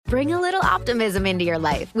Bring a little optimism into your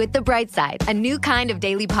life with The Bright Side, a new kind of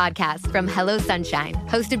daily podcast from Hello Sunshine,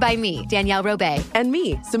 hosted by me, Danielle Robay. And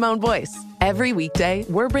me, Simone Boyce. Every weekday,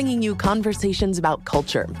 we're bringing you conversations about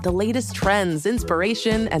culture, the latest trends,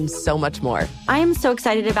 inspiration, and so much more. I am so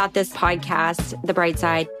excited about this podcast, The Bright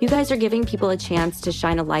Side. You guys are giving people a chance to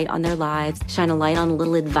shine a light on their lives, shine a light on a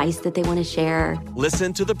little advice that they want to share.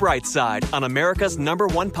 Listen to The Bright Side on America's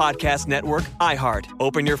 #1 podcast network, iHeart.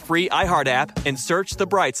 Open your free iHeart app and search The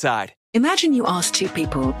Bright Side. Imagine you ask two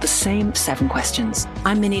people the same 7 questions.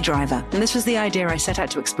 I'm Minnie Driver, and this was the idea I set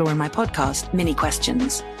out to explore in my podcast, Minnie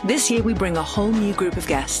Questions. This year, we bring a whole new group of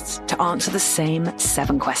guests to answer the same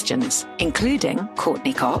 7 questions, including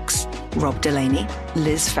Courtney Cox, Rob Delaney,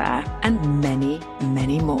 Liz Phair, and many,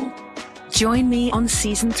 many more. Join me on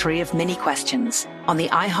Season 3 of Minnie Questions on the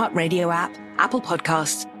iHeartRadio app, Apple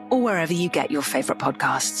Podcasts, or wherever you get your favorite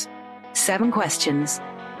podcasts. 7 questions,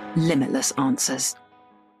 limitless answers.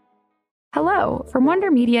 Hello, from Wonder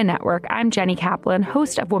Media Network, I'm Jenny Kaplan,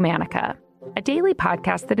 host of Womanica, a daily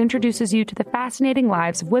podcast that introduces you to the fascinating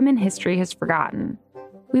lives of women history has forgotten.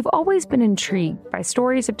 We've always been intrigued by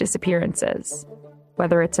stories of disappearances,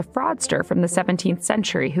 whether it's a fraudster from the 17th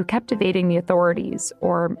century who kept evading the authorities,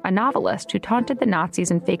 or a novelist who taunted the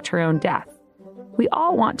Nazis and faked her own death. We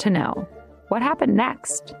all want to know, what happened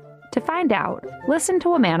next? To find out, listen to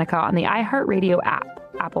Womanica on the iHeartRadio app,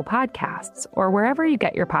 Apple Podcasts, or wherever you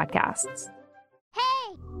get your podcasts.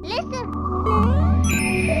 Hey, listen!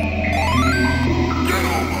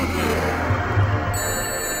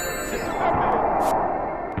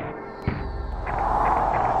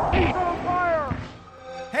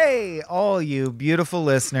 Hey, all you beautiful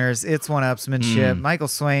listeners, it's 1Upsmanship. Michael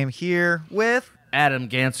Swaim here with Adam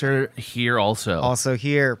Ganser here also. Also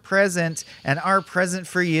here, present, and our present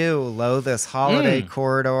for you, lo, this holiday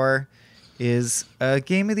corridor, is a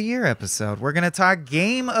Game of the Year episode. We're going to talk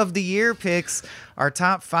Game of the Year picks, our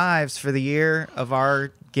top 5s for the year of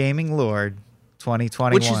our gaming lord,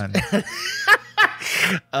 2021.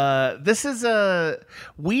 This is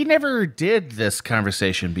we never did this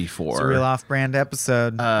conversation before. It's a real off-brand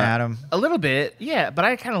episode, Adam. A little bit, yeah, but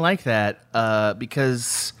I kind of like that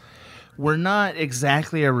because we're not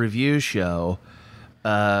exactly a review show.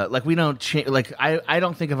 Like we don't I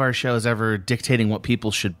don't think of our show as ever dictating what people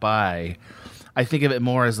should buy. I think of it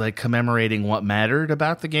more as like commemorating what mattered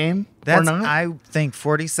about the game. That's, or not. I think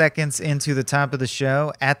 40 seconds into the top of the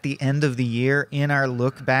show, at the end of the year, in our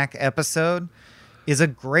look back episode, is a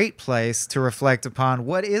great place to reflect upon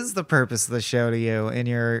what is the purpose of the show to you in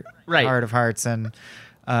your heart of hearts. And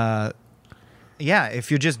yeah, if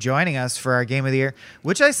you're just joining us for our Game of the Year,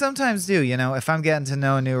 which I sometimes do, you know, if I'm getting to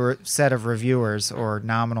know a new set of reviewers or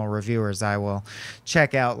nominal reviewers, I will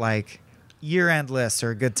check out like year-end lists are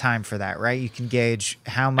a good time for that, right? You can gauge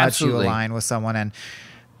how much you align with someone. And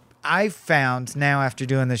I've found now, after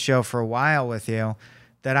doing the show for a while with you,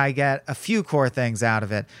 that I get a few core things out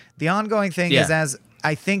of it. The ongoing thing is, as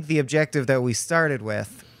I think the objective that we started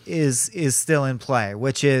with is still in play,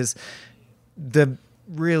 which is the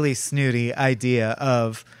really snooty idea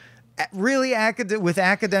of really with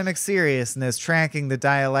academic seriousness tracking the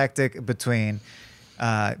dialectic between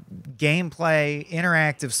gameplay,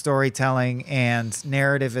 interactive storytelling, and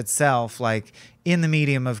narrative itself, like in the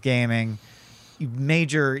medium of gaming.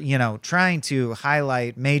 Major, you know, trying to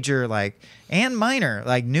highlight major, like, and minor,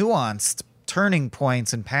 like, nuanced turning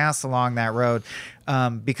points and paths along that road,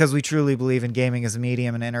 because we truly believe in gaming as a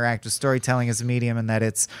medium and interactive storytelling as a medium, and that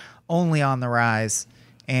it's only on the rise.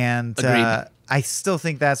 And I still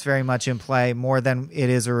think that's very much in play, more than it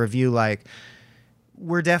is a review. Like,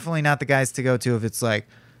 we're definitely not the guys to go to if it's like,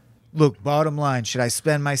 look, bottom line, should I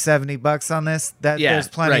spend my $70 on this? There's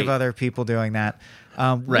plenty of other people doing that.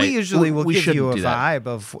 We usually will give you a vibe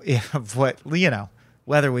of what, you know,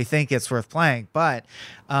 whether we think it's worth playing, but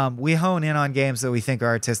we hone in on games that we think are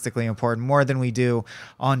artistically important more than we do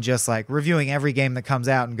on just like reviewing every game that comes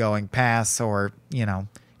out and going pass or, you know,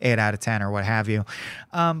 8 out of 10 or what have you.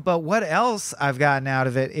 But what else I've gotten out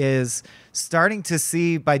of it is starting to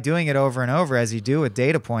see, by doing it over and over, as you do with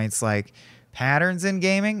data points, like patterns in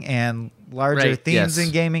gaming and larger themes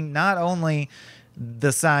in gaming, not only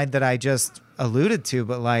the side that I just alluded to,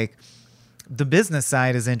 but like the business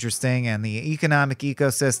side is interesting, and the economic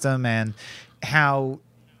ecosystem, and how,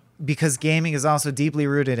 because gaming is also deeply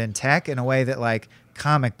rooted in tech in a way that like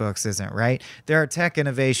comic books isn't, right? There are tech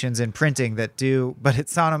innovations in printing that do, but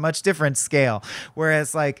it's on a much different scale.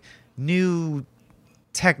 Whereas like new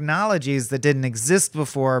technologies that didn't exist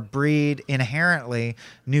before breed inherently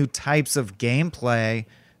new types of gameplay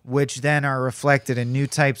which then are reflected in new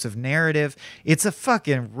types of narrative. It's a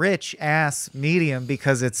fucking rich ass medium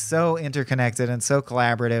because it's so interconnected and so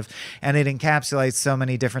collaborative, and it encapsulates so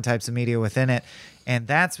many different types of media within it. And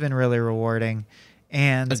that's been really rewarding.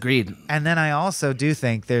 And agreed. And then I also do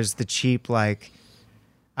think there's the cheap, like,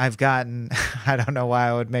 I've gotten, I don't know why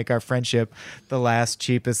I would make our friendship the last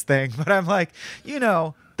cheapest thing, but I'm like,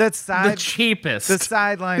 the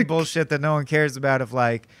sideline bullshit that no one cares about of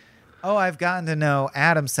like, oh, I've gotten to know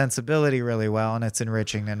Adam's sensibility really well, and it's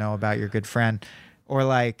enriching to know about your good friend. Or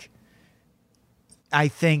like, I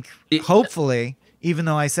think hopefully, even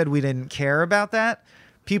though I said we didn't care about that,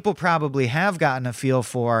 people probably have gotten a feel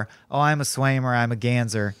for, oh, I'm a Swaim or I'm a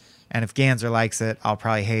Ganser. And if Ganser likes it, I'll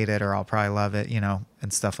probably hate it or I'll probably love it,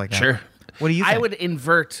 and stuff like that. Sure. What do you think? I would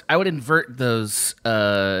invert those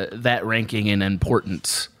that ranking in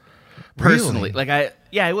importance. Personally, Really?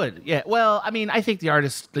 I would. Yeah. Well, I mean, I think the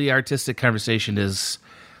artistic conversation is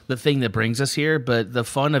the thing that brings us here, but the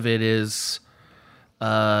fun of it is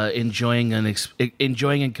enjoying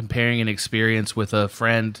and comparing an experience with a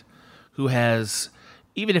friend who has,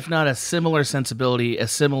 even if not a similar sensibility, a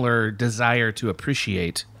similar desire to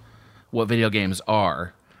appreciate what video games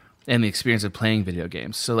are and the experience of playing video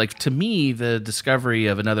games. So, like, to me, the discovery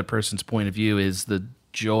of another person's point of view is the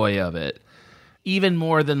joy of it. Even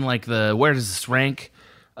more than like where does this rank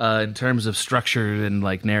in terms of structure and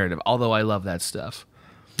like narrative. Although I love that stuff.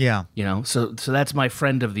 Yeah. So that's my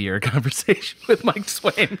friend of the year conversation with Mike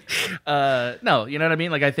Swaim. No, you know what I mean?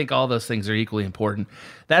 Like, I think all those things are equally important.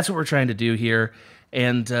 That's what we're trying to do here.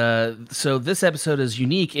 And so this episode is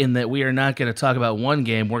unique in that we are not going to talk about one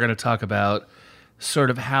game. We're going to talk about sort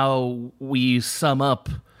of how we sum up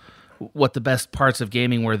what the best parts of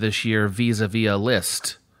gaming were this year vis-a-vis a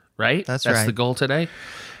list. Right? That's right. That's the goal today.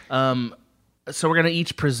 So we're going to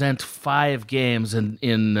each present 5 games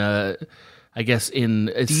in I guess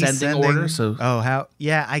in ascending order. So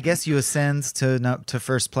I guess you ascend to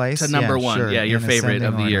first place. To number 1. Sure, yeah, your favorite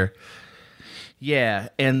of the order. year. Yeah,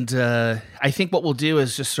 and I think what we'll do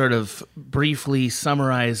is just sort of briefly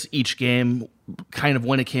summarize each game, kind of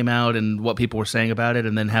when it came out and what people were saying about it,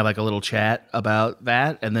 and then have like a little chat about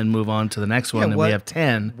that, and then move on to the next one. And we have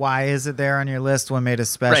 10. Why is it there on your list? What made it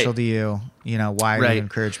special to you? Why do you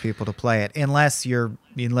encourage people to play it? Unless you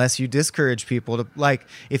discourage people to, like,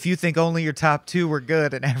 if you think only your top 2 were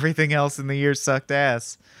good and everything else in the year sucked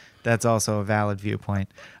ass, that's also a valid viewpoint.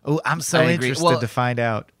 Oh, I'm so interested to find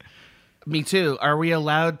out. Me too. Are we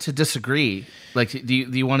allowed to disagree? Like, do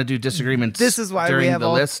you want to do disagreements? This is why during we have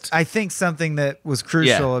the list? I think something that was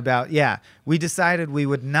crucial about we decided we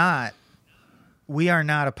would not. We are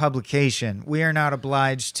not a publication. We are not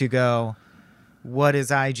obliged to go, what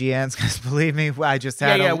is IGN's? Because believe me, I just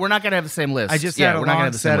had we're not going to have the same list. I just had a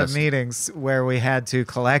long set of meetings where we had to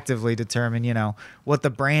collectively determine, what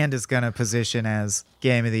the brand is going to position as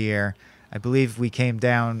Game of the Year. I believe we came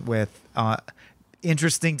down with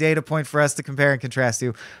interesting data point for us to compare and contrast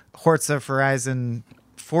to. Forza Horizon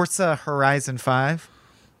 5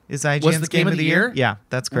 is IGN's game of the year? Yeah,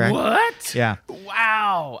 that's correct. What? Yeah.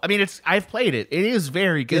 Wow. I mean, I've played it. It is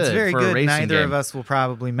very good. It's very for good. A racing Neither game. of us will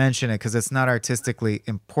probably mention it because it's not artistically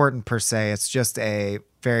important per se. It's just a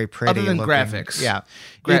very pretty Other than looking, graphics. Yeah.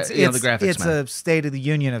 The graphics, it's a state of the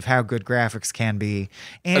union of how good graphics can be.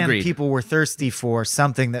 And Agreed. People were thirsty for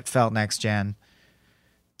something that felt next gen.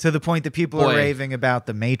 To the point that people are raving about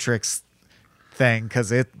the Matrix thing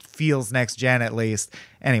because it feels next gen at least.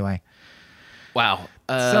 Anyway. Wow.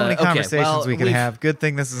 So many conversations we could have. Good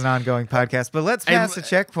thing this is an ongoing podcast. But let's pass the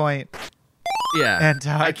checkpoint. Yeah. And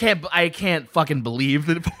I can't fucking believe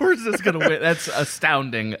that Forza's going to win. That's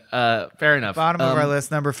astounding. Fair enough. Bottom of our list,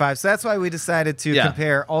 number 5. So that's why we decided to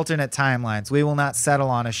compare alternate timelines. We will not settle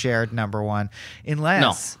on a shared number 1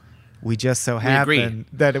 unless... We just so happen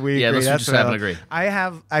that we agree. Yeah, let's That's just happen to agree.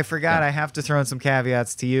 I forgot I have to throw in some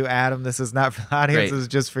caveats to you, Adam. This is not for the audience. Great. This is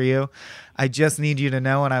just for you. I just need you to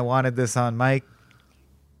know, and I wanted this on mic.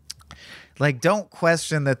 Like, don't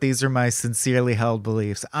question that these are my sincerely held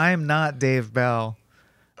beliefs. I'm not Dave Bell.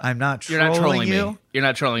 I'm not trolling you. You're not trolling me. You're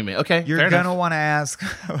not trolling me. Okay, You're going to want to ask,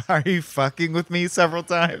 are you fucking with me several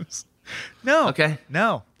times? No. Okay.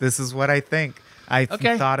 No. This is what I think. I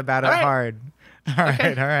thought about it hard. All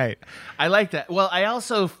right. I like that. Well, I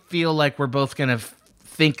also feel like we're both going to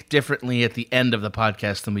think differently at the end of the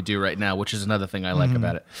podcast than we do right now, which is another thing I like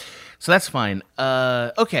about it. So that's fine.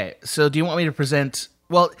 Okay, so do you want me to present...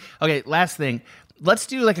 Well, okay, last thing. Let's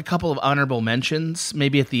do like a couple of honorable mentions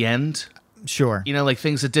maybe at the end. Sure. Like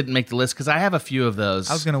things that didn't make the list, because I have a few of those.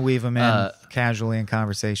 I was going to weave them in casually in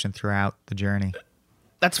conversation throughout the journey.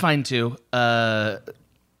 That's fine, too.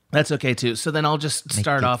 That's okay too. So then I'll just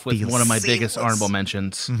start off with one of my biggest honorable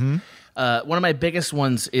mentions. One of my biggest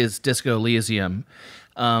ones is Disco Elysium.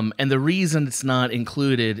 And the reason it's not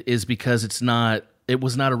included is because it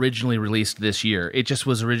was not originally released this year. It just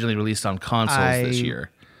was originally released on consoles this year.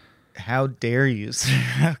 How dare you?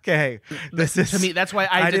 Okay. This is, to me, that's why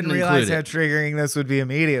I didn't realize how triggering this would be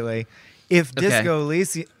immediately. If Disco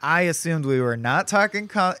Elysium, I assumed we were not talking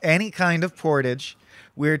any kind of portage.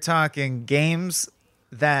 We're talking games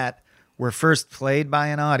that were first played by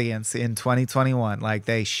an audience in 2021. Like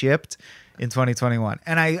they shipped in 2021.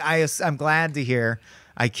 And I'm glad to hear,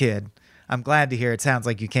 I'm glad to hear it sounds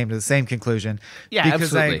like you came to the same conclusion. Yeah, because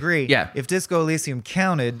absolutely. I agree. Yeah. If Disco Elysium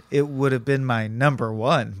counted, it would have been my number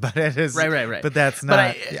one. But it is right. But that's not.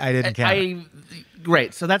 I didn't count. it.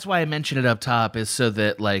 Great. So that's why I mentioned it up top, is so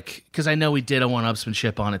that because I know we did a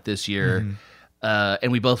 1Upsmanship on it this year.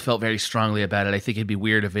 And we both felt very strongly about it. I think it'd be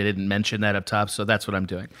weird if I didn't mention that up top, so that's what I'm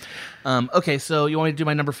doing. Okay, so you want me to do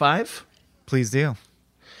my number 5? Please do.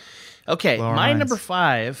 Okay, my number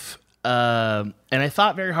 5, and I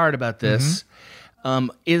thought very hard about this,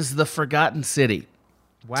 is The Forgotten City.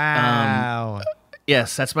 Wow.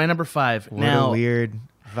 Yes, that's my number 5. What a weird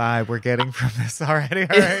vibe we're getting from this already.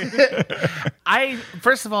 All right.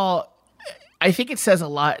 First of all, I think it says a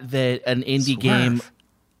lot that an indie game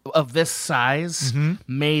of this size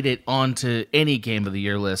made it onto any Game of the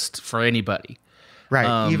Year list for anybody.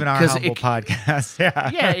 Right, even our humble podcast.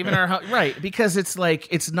 Yeah, even our right, because it's like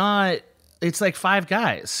 5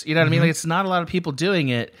 guys. You know what I mean? Like it's not a lot of people doing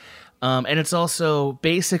it. And it's also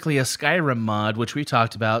basically a Skyrim mod, which we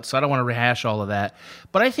talked about, so I don't want to rehash all of that.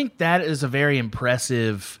 But I think that is a very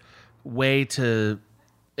impressive way to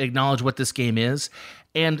acknowledge what this game is.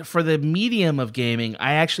 And for the medium of gaming,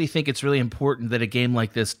 I actually think it's really important that a game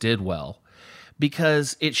like this did well,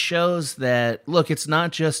 because it shows that, look, it's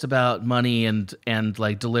not just about money and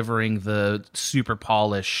like delivering the super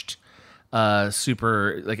polished,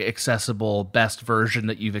 super like accessible best version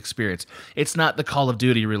that you've experienced. It's not the Call of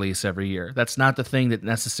Duty release every year. That's not the thing that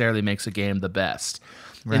necessarily makes a game the best.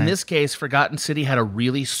 Right. In this case, Forgotten City had a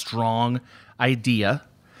really strong idea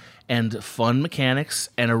and fun mechanics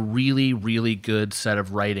and a really, really good set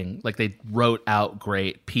of writing. Like they wrote out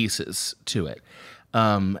great pieces to it.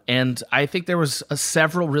 And I think there was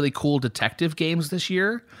several really cool detective games this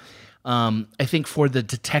year. I think for the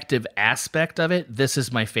detective aspect of it, this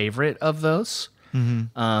is my favorite of those.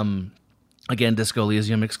 Again, Disco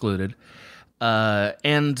Elysium excluded.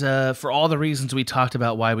 And for all the reasons we talked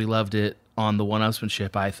about why we loved it on the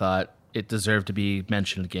 1Upsmanship, I thought it deserved to be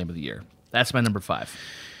mentioned Game of the Year. That's my number 5.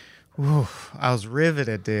 Ooh, I was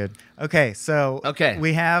riveted, dude. Okay, so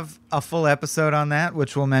we have a full episode on that,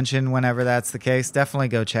 which we'll mention whenever that's the case. Definitely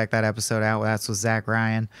go check that episode out. That's with Zach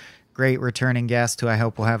Ryan. Great returning guest who I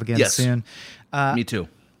hope we'll have again soon. Me too.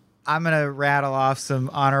 I'm going to rattle off some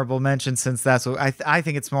honorable mentions since that's what I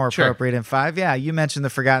think it's more appropriate in 5. Yeah, you mentioned The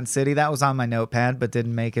Forgotten City. That was on my notepad, but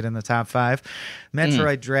didn't make it in the top 5.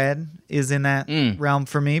 Metroid Dread is in that realm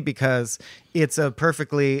for me because it's a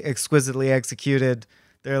perfectly, exquisitely executed.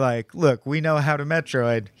 They're like, look, we know how to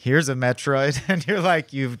Metroid. Here's a Metroid. And you're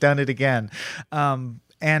like, you've done it again.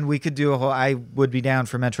 And we could do I would be down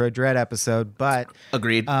for Metroid Dread episode, but...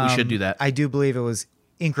 Agreed. We should do that. I do believe it was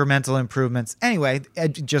incremental improvements. Anyway,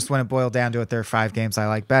 just when it boiled down to it, there are 5 games I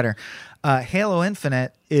like better. Halo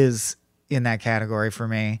Infinite is in that category for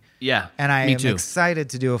me. Yeah, and I am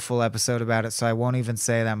excited to do a full episode about it, so I won't even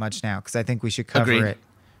say that much now, because I think we should cover it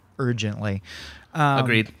urgently.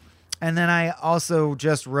 Agreed. And then I also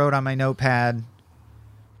just wrote on my notepad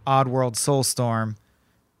Oddworld Soulstorm,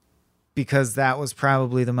 because that was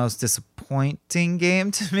probably the most disappointing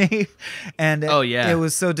game to me. And it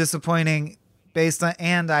was so disappointing based on,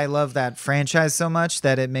 and I love that franchise so much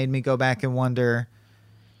that it made me go back and wonder,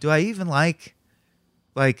 do I even like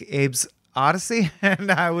Abe's Odyssey?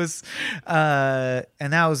 And I was, and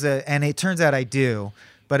it turns out I do,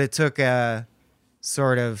 but it took a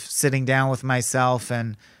sort of sitting down with myself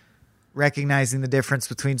and recognizing the difference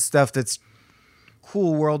between stuff that's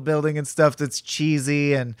cool world building and stuff that's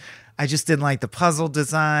cheesy, and I just didn't like the puzzle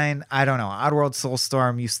design. I don't know. Oddworld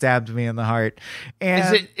Soulstorm, you stabbed me in the heart.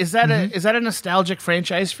 And is that a nostalgic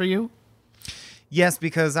franchise for you? Yes,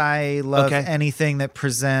 because I love anything that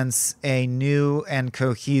presents a new and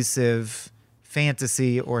cohesive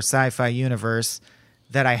fantasy or sci-fi universe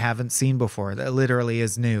that I haven't seen before. That literally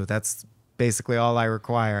is new. That's basically all I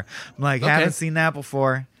require. I'm like, haven't seen that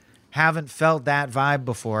before. Haven't felt that vibe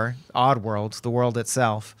before. Oddworld, the world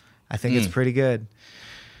itself. I think it's pretty good.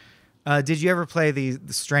 Did you ever play the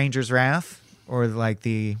Stranger's Wrath or like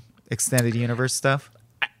the extended universe stuff?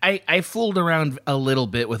 I fooled around a little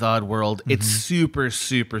bit with Oddworld. It's super,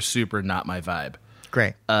 super, super not my vibe.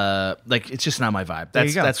 Great. It's just not my vibe.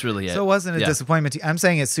 That's really it. So it wasn't a disappointment to you. I'm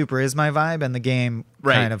saying it super is my vibe, and the game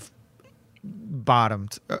kind of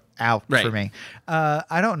bottomed out for me.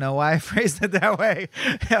 I don't know why I phrased it that way,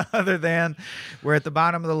 other than we're at the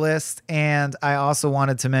bottom of the list. And I also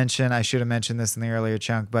wanted to mention, I should have mentioned this in the earlier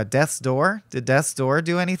chunk, but Death's Door. Did Death's Door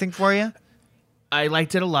do anything for you? I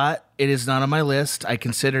liked it a lot. It is not on my list. I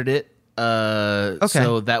considered it.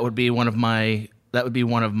 So that would be one of my. So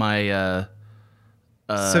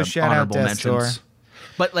shout out Death's Door.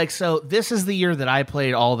 But this is the year that I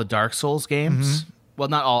played all the Dark Souls games. Well,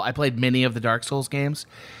 not all. I played many of the Dark Souls games.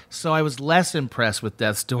 So I was less impressed with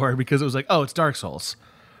Death's Door because it was like, oh, it's Dark Souls.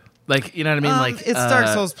 You know what I mean? It's Dark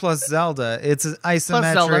Souls plus Zelda. It's an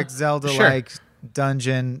isometric Zelda-like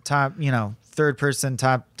dungeon, third-person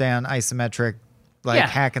top-down isometric,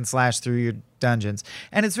 hack and slash through your dungeons.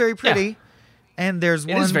 And it's very pretty. Yeah. And there's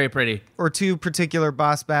it is very pretty. Or two particular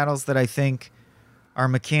boss battles that I think are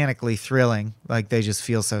mechanically thrilling. They just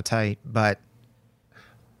feel so tight. But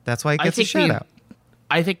that's why it gets a shout-out.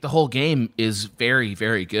 I think the whole game is very,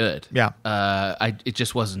 very good. Yeah. It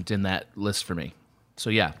just wasn't in that list for me. So,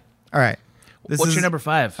 yeah. All right. What's your number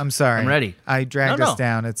 5? I'm sorry. I'm ready. I dragged us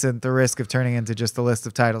down. It's at the risk of turning into just a list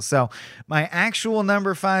of titles. So, my actual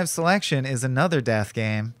number 5 selection is another death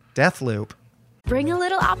game, Deathloop. Bring a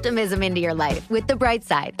little optimism into your life with The Bright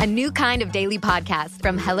Side, a new kind of daily podcast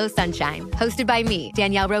from Hello Sunshine, hosted by me,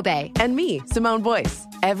 Danielle Robay. And me, Simone Boyce.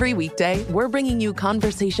 Every weekday, we're bringing you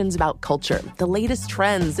conversations about culture, the latest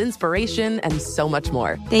trends, inspiration, and so much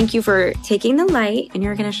more. Thank you for taking the light, and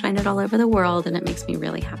you're going to shine it all over the world, and it makes me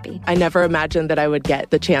really happy. I never imagined that I would get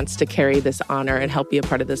the chance to carry this honor and help be a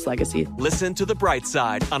part of this legacy. Listen to The Bright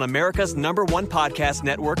Side on America's #1 podcast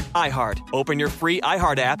network, iHeart. Open your free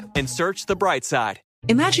iHeart app and search The Bright Side.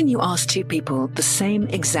 Imagine you ask two people the same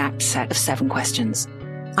exact set of 7 questions.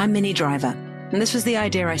 I'm Minnie Driver, and this was the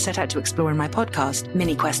idea I set out to explore in my podcast,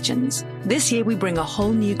 Mini Questions. This year, we bring a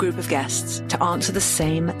whole new group of guests to answer the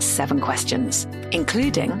same 7 questions,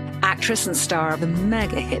 including actress and star of the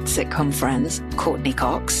mega-hit sitcom Friends, Courtney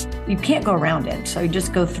Cox. You can't go around it, so you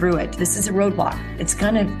just go through it. This is a roadblock. It's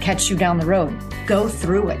going to catch you down the road. Go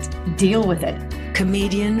through it. Deal with it.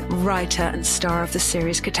 Comedian, writer, and star of the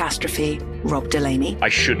series Catastrophe, Rob Delaney. I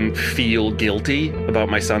shouldn't feel guilty about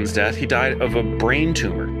my son's death. He died of a brain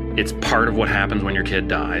tumor. It's part of what happens when your kid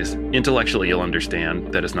dies. Intellectually, you'll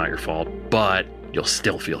understand that it's not your fault, but you'll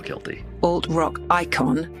still feel guilty. Alt-rock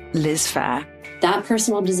icon, Liz Phair. That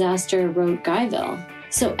personal disaster wrote Guyville.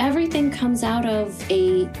 So everything comes out of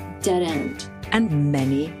a dead end. And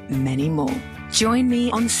many, many more. Join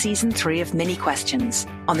me on Season 3 of Mini Questions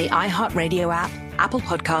on the iHeartRadio app, Apple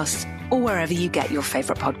Podcasts, or wherever you get your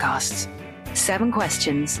favorite podcasts. 7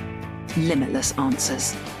 questions, limitless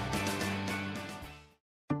answers.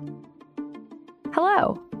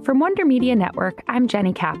 Hello. From Wonder Media Network, I'm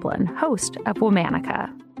Jenny Kaplan, host of Womanica,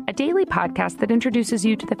 a daily podcast that introduces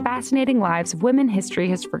you to the fascinating lives of women history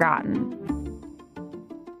has forgotten.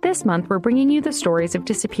 This month, we're bringing you the stories of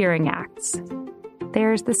disappearing acts.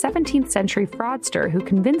 There's the 17th century fraudster who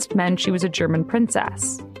convinced men she was a German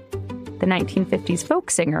princess. The 1950s folk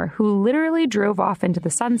singer who literally drove off into the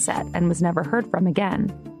sunset and was never heard from again.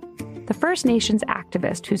 The First Nations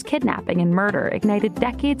activist whose kidnapping and murder ignited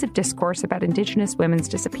decades of discourse about Indigenous women's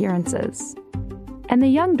disappearances. And the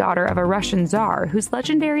young daughter of a Russian czar whose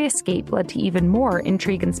legendary escape led to even more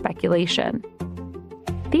intrigue and speculation.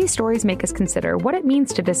 These stories make us consider what it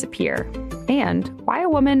means to disappear, and why a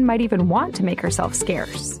woman might even want to make herself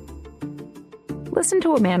scarce. Listen to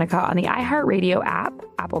Womanica on the iHeartRadio app,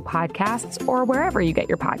 Apple Podcasts, or wherever you get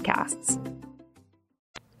your podcasts.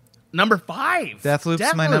 Number 5.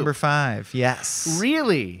 Deathloop's my number 5. Yes.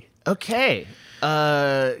 Really? Okay.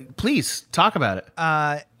 Please talk about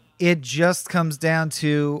it. It just comes down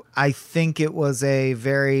to, I think it was a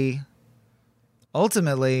very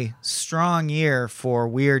ultimately strong year for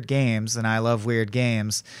weird games, and I love weird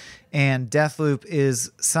games. And Deathloop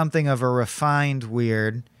is something of a refined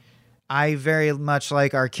weird. I very much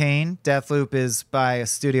like Arcane. Deathloop is by a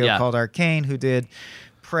studio called Arcane, who did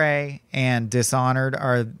Prey and Dishonored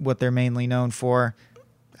are what they're mainly known for.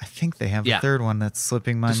 I think they have a third one that's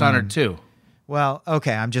slipping my mind. Dishonored 2. Well,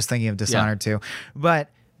 okay, I'm just thinking of Dishonored 2. But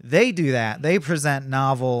they do that. They present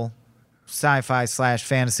novel sci-fi /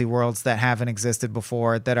 fantasy worlds that haven't existed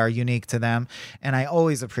before, that are unique to them, and I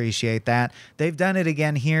always appreciate that. They've done it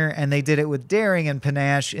again here, and they did it with daring and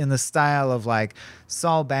panache in the style of like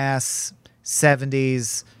Saul Bass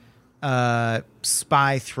 70s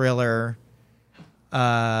spy thriller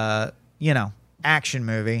action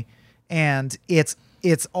movie, and it's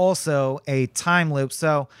it's also a time loop.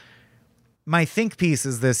 So my think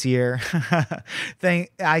pieces this year,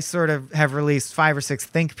 I sort of have released 5 or 6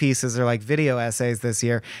 think pieces or like video essays this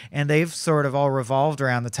year, and they've sort of all revolved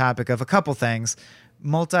around the topic of a couple things,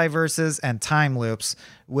 multiverses and time loops,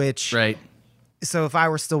 which... Right. So if I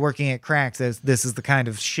were still working at Cracked, this is the kind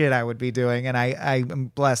of shit I would be doing, and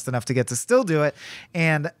I'm blessed enough to get to still do it,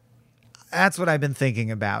 and that's what I've been thinking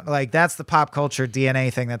about. Like, that's the pop culture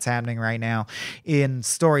DNA thing that's happening right now in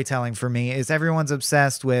storytelling for me, is everyone's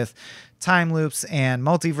obsessed with time loops and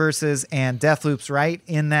multiverses, and Deathloop's right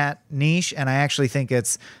in that niche, and I actually think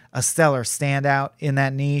it's a stellar standout in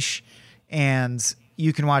that niche, and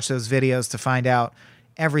you can watch those videos to find out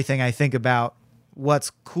everything I think about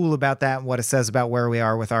what's cool about that and what it says about where we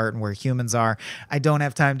are with art and where humans are. I don't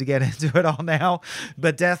have time to get into it all now,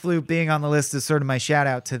 but Deathloop being on the list is sort of my shout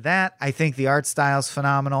out to that. I think the art style's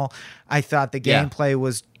phenomenal. I thought the gameplay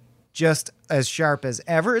was just as sharp as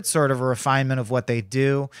ever. It's sort of a refinement of what they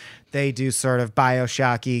do. They do sort of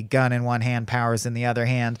BioShocky, gun in one hand, powers in the other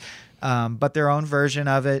hand, but their own version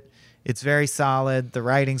of it. It's very solid. The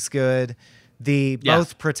writing's good.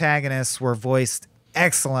 Both protagonists were voiced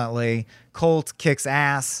excellently. Colt kicks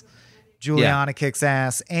ass. Juliana kicks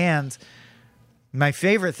ass. And my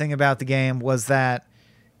favorite thing about the game was that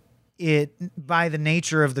it, by the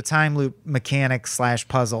nature of the time loop mechanic /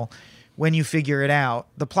 puzzle, when you figure it out,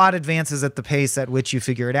 the plot advances at the pace at which you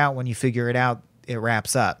figure it out. When you figure it out, it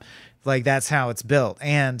wraps up. Like, that's how it's built.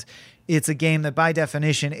 And it's a game that, by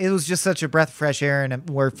definition, it was just such a breath of fresh air, and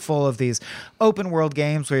we're full of these open world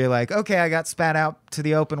games where you're like, okay, I got spat out to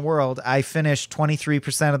the open world. I finished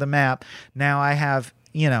 23% of the map. Now I have,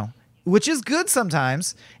 which is good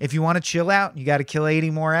sometimes. If you want to chill out, you got to kill 80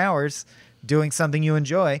 more hours doing something you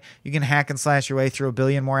enjoy. You can hack and slash your way through a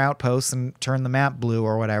billion more outposts and turn the map blue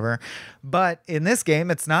or whatever. But in this game,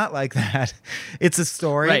 it's not like that. It's a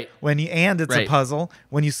story and it's a puzzle.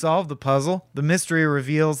 When you solve the puzzle, the mystery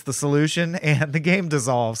reveals the solution and the game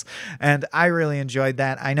dissolves. And I really enjoyed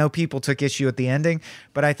that. I know people took issue at the ending,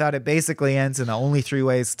 but I thought it basically ends in the only 3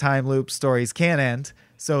 ways time loop stories can end.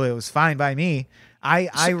 So it was fine by me.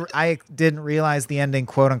 I didn't realize the ending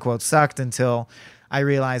quote unquote sucked until I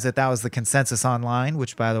realized that was the consensus online,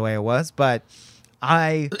 which, by the way, it was. But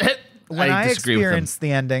when I experienced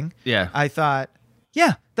the ending, I thought,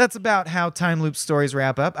 yeah, that's about how time loop stories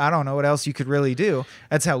wrap up. I don't know what else you could really do.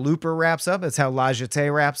 That's how Looper wraps up. That's how La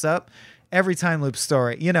Jetée wraps up. Every time loop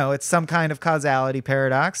story, it's some kind of causality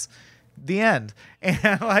paradox. The end. And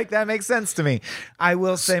that makes sense to me. I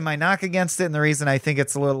will say my knock against it, and the reason I think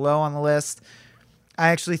it's a little low on the list,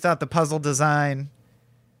 I actually thought the puzzle design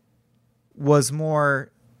was more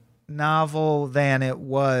novel than it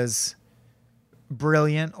was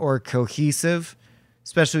brilliant or cohesive,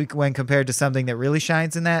 especially when compared to something that really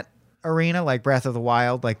shines in that arena, like Breath of the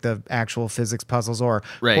Wild, like the actual physics puzzles, or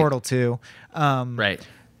Portal 2.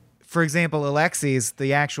 For example, Alexi's,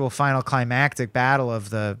 the actual final climactic battle of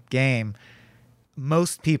the game,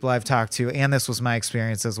 most people I've talked to, and this was my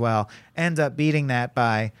experience as well, end up beating that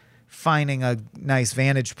by finding a nice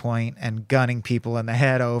vantage point and gunning people in the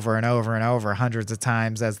head over and over and over hundreds of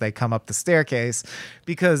times as they come up the staircase,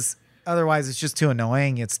 because otherwise it's just too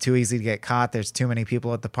annoying. It's too easy to get caught. There's too many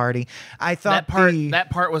people at the party. I thought that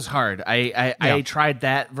part was hard. I tried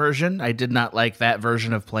that version. I did not like that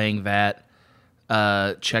version of playing that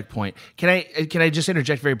checkpoint. Can I just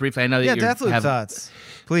interject very briefly? I know that Deathloop thoughts.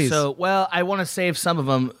 Please. So, I want to save some of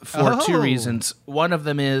them for 2 reasons. One of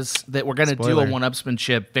them is that we're going to do a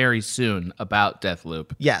 1Upsmanship very soon about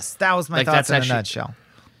Deathloop. Yes, that was my thoughts in a nutshell.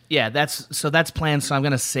 Yeah, that's planned, so I'm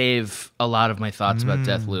going to save a lot of my thoughts about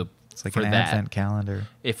Deathloop. It's like an advent calendar.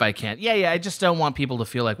 If I can. Yeah, I just don't want people to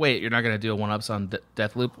feel like, wait, you're not going to do a 1-Ups on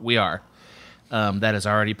Deathloop? We are. That is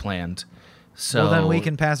already planned. So, well, then we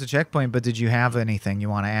can pass a checkpoint, but did you have anything you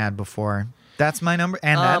want to add before? That's my number,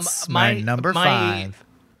 and that's my number 5.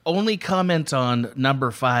 Only comment on number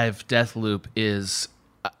 5, Deathloop, is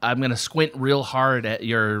I'm going to squint real hard at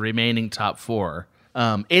your remaining top 4.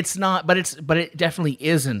 It's not, but it definitely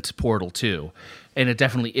isn't Portal 2, and it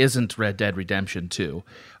definitely isn't Red Dead Redemption 2,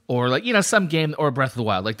 or some game, or Breath of the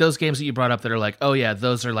Wild, like those games that you brought up that are like, oh yeah,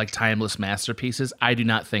 those are like timeless masterpieces. I do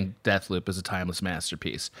not think Deathloop is a timeless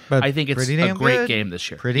masterpiece. But I think it's a great game this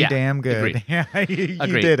year. Pretty damn good. Agreed. Yeah, you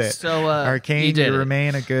did it. So Arcane, you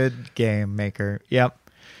remain a good game maker. Yep.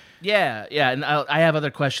 Yeah, and I have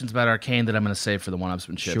other questions about Arcane that I'm going to save for the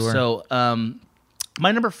 1Upsmanship. Sure. So,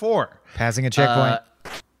 my number 4. Passing a checkpoint.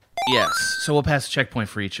 Yes, so we'll pass a checkpoint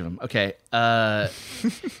for each of them. Okay.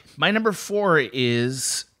 My number 4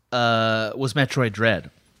 was Metroid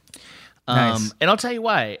Dread. Nice. And I'll tell you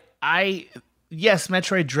why.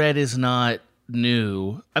 Metroid Dread is not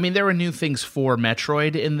new. I mean, there were new things for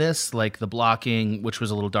Metroid in this, like the blocking, which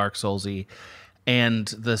was a little Dark Soulsy, and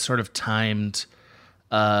the sort of timed,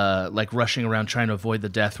 like rushing around trying to avoid the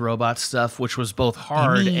death robot stuff, which was both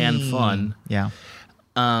hard and fun. Yeah.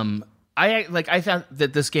 I thought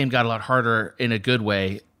that this game got a lot harder in a good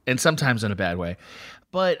way, and sometimes in a bad way.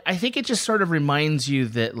 But I think it just sort of reminds you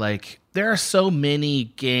that, like, there are so many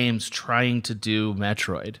games trying to do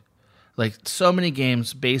Metroid. Like, so many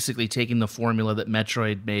games basically taking the formula that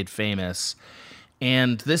Metroid made famous.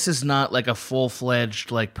 And this is not like a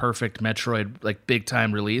full-fledged, like, perfect Metroid, like,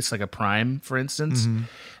 big-time release, like a Prime, for instance. Mm-hmm.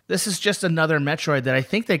 This is just another Metroid that I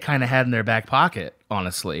think they kind of had in their back pocket,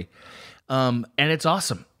 honestly. And it's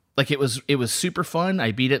awesome. Like, it was super fun.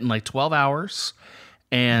 I beat it in, like, 12 hours.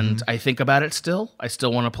 And I think about it still. I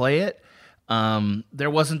still want to play it. There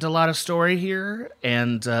wasn't a lot of story here,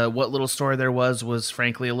 and what little story there was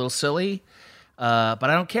frankly a little silly. But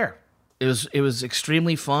I don't care. It was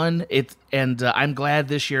extremely fun. I'm glad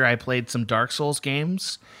this year I played some Dark Souls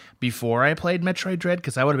games before I played Metroid Dread,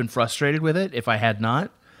 because I would have been frustrated with it if I had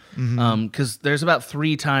not. Because there's about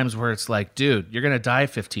 3 times where it's like, dude, you're gonna die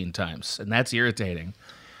 15 times, and that's irritating.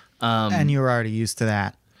 And you were already used to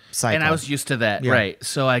that cycle. And I was used to that, right?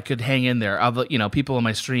 So I could hang in there. People on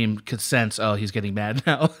my stream could sense, oh, he's getting mad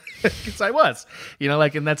now, because I was,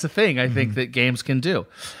 and that's a thing I think that games can do.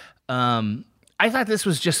 I thought this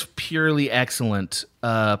was just purely excellent.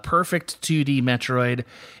 Perfect 2D Metroid.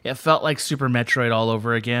 It felt like Super Metroid all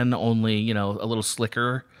over again, only, a little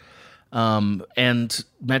slicker. And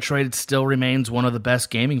Metroid still remains one of the best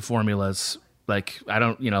gaming formulas. Like,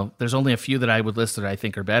 there's only a few that I would list that I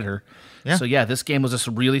think are better. Yeah. So, yeah, this game was just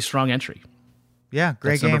a really strong entry. Yeah,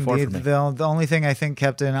 great game. The only thing I think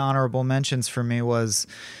kept in honorable mentions for me was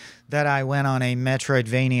that I went on a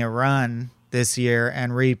Metroidvania run this year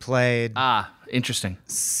and replayed. Interesting.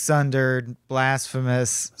 Sundered,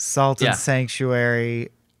 Blasphemous, Salt and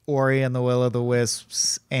Sanctuary, Ori and the Will of the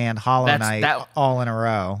Wisps, and Hollow Knight all in a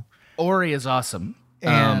row. Ori is awesome.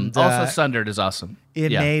 And also Sundered is awesome.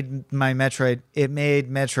 It made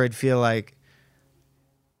Metroid feel like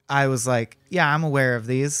I was like, yeah, I'm aware of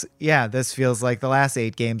these. Yeah, this feels like the last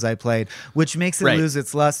 8 games I played, which makes it lose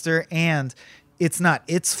its luster. And it's not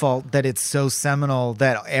its fault that it's so seminal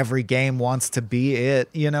that every game wants to be it.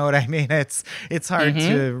 You know what I mean? It's hard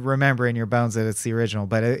to remember in your bones that it's the original,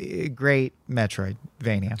 but a great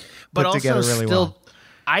Metroidvania. But put together really well.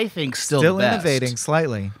 I think still the best. Innovating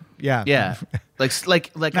slightly. Yeah. Like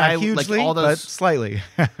not hugely, all those, but slightly.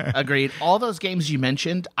 Agreed. All those games you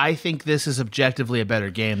mentioned, I think this is objectively a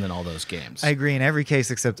better game than all those games. I agree in every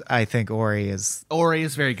case except I think Ori is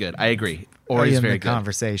very good. I agree. Ori is very good.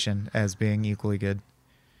 Conversation as being equally good.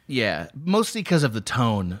 Yeah, mostly because of the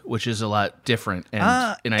tone, which is a lot different, and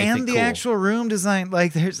I think the cool. actual room design.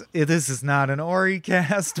 Like, this is not an Ori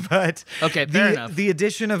cast, but okay, fair enough. The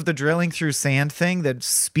addition of the drilling through sand thing that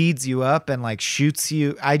speeds you up and like shoots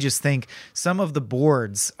you. I just think some of the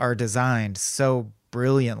boards are designed so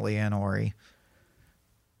brilliantly in Ori.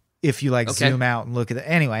 If you zoom out and look at it,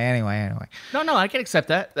 anyway. No, I can accept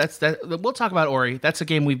that. We'll talk about Ori. That's a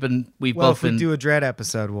game we've both been. If we do a Dread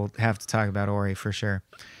episode, we'll have to talk about Ori for sure.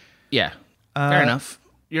 Yeah, fair enough.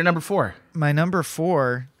 Your number 4. My number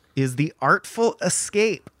 4 is The Artful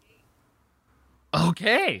Escape.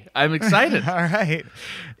 Okay, I'm excited. All right.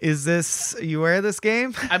 You aware of this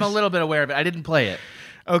game? I'm a little bit aware of it. I didn't play it.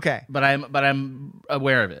 Okay. But I'm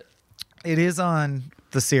aware of it. It is on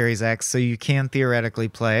the Series X, so you can theoretically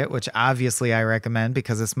play it, which obviously I recommend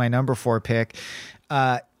because it's my number 4 pick.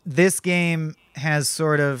 This game has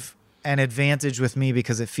sort of an advantage with me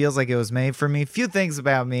because it feels like it was made for me. Few things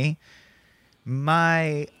about me.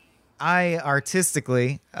 I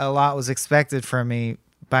artistically, a lot was expected from me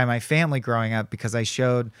by my family growing up because I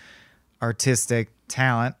showed artistic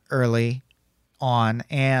talent early on,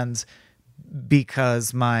 and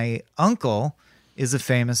because my uncle is a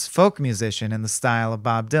famous folk musician in the style of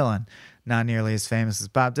Bob Dylan. Not nearly as famous as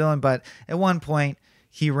Bob Dylan, but at one point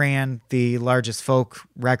he ran the largest folk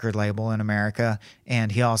record label in America,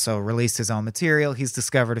 and he also released his own material. He's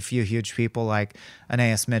discovered a few huge people like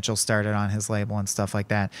Anais Mitchell started on his label and stuff like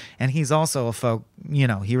that. And he's also a folk,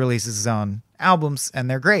 he releases his own albums, and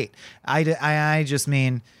they're great. I just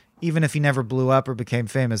mean, even if he never blew up or became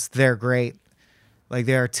famous, they're great. Like,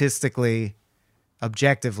 they're artistically,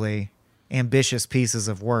 objectively ambitious pieces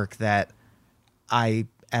of work that I,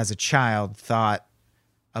 as a child, thought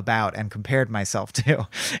about and compared myself to,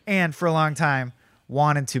 and for a long time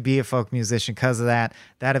wanted to be a folk musician because of that.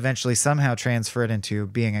 That eventually somehow transferred into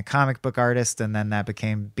being a comic book artist, and then that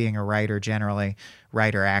became being a writer, generally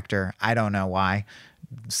writer actor. I don't know why.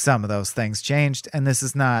 some of those things changed. And this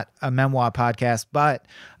is not a memoir podcast, but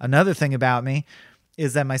another thing about me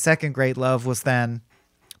is that my second great love was then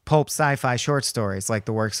pulp sci-fi short stories, like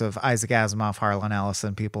the works of Isaac Asimov, Harlan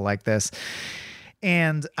Ellison, people like this.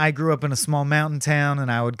 And I grew up in a small mountain town,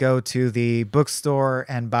 and I would go to the bookstore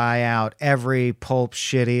and buy out every pulp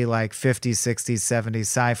shitty, like 50s, 60s, 70s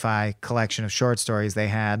sci-fi collection of short stories they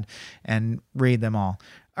had and read them all.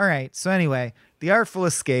 All right, so anyway, The Artful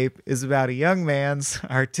Escape is about a young man's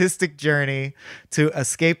artistic journey to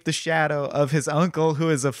escape the shadow of his uncle, who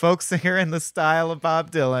is a folk singer in the style of Bob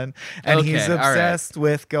Dylan. And he's obsessed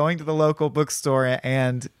with going to the local bookstore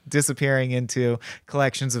and disappearing into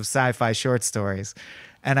collections of sci-fi short stories.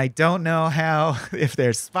 And I don't know if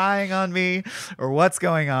they're spying on me or what's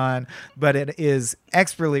going on, but it is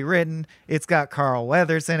expertly written. It's got Carl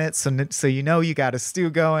Weathers in it, so you know you got a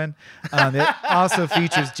stew going. It also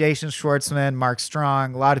features Jason Schwartzman, Mark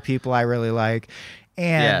Strong, a lot of people I really like.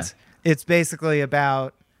 And it's basically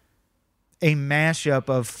about a mashup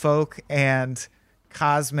of folk and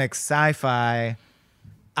cosmic sci-fi.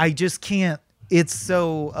 I just can't. It's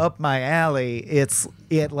so up my alley.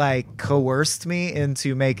 It like coerced me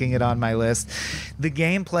into making it on my list. The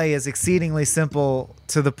gameplay is exceedingly simple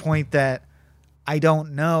to the point that I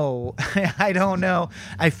don't know.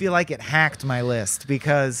 I feel like it hacked my list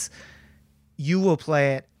because you will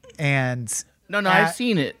play it and I've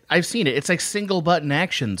seen it. It's like single button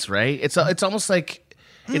actions, right? It's almost like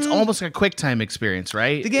it's almost like a QuickTime experience,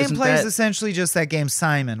 right? The gameplay is essentially just that game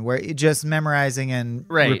Simon, where it just memorizing and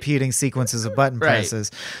repeating sequences of button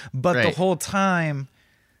presses. But the whole time,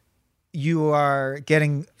 you are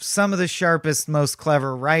getting some of the sharpest, most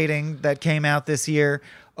clever writing that came out this year.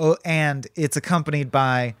 Oh, and it's accompanied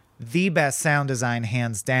by the best sound design,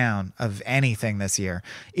 hands down, of anything this year.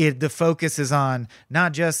 The focus is on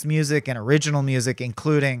not just music and original music,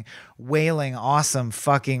 including wailing, awesome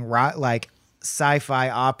fucking sci-fi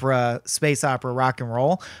opera, space opera, rock and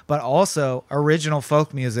roll, but also original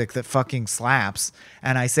folk music that fucking slaps.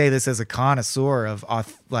 And I say this as a connoisseur of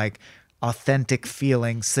authentic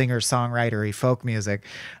feeling singer-songwritery folk music.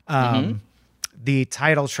 The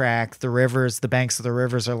title track, the banks of the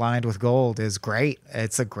rivers are lined with gold, is great.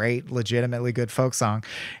 It's a great, legitimately good folk song.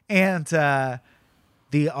 And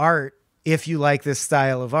the art, if you like this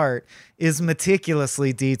style of art, is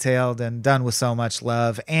meticulously detailed and done with so much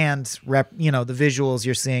love. And the visuals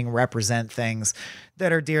you're seeing represent things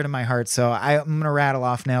that are dear to my heart. So I'm going to rattle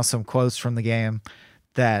off now some quotes from the game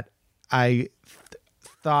that I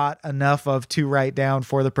thought enough of to write down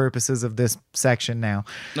for the purposes of this section now.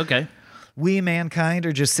 Okay. We, mankind,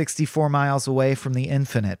 are just 64 miles away from the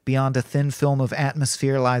infinite. Beyond a thin film of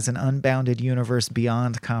atmosphere lies an unbounded universe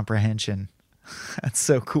beyond comprehension. That's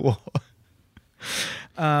so cool.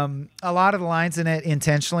 A lot of the lines in it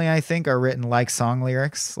intentionally, I think, are written like song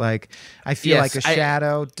lyrics. Like, I feel like a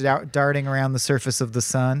shadow darting around the surface of the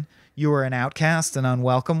sun. You are an outcast, an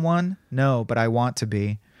unwelcome one? No, but I want to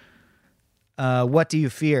be. What do you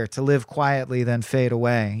fear? To live quietly, then fade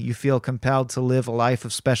away. You feel compelled to live a life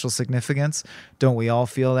of special significance. Don't we all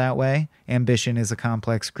feel that way? Ambition is a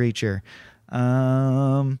complex creature.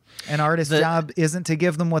 An artist's job isn't to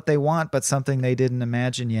give them what they want, but something they didn't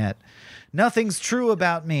imagine yet. Nothing's true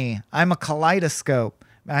about me. I'm a kaleidoscope.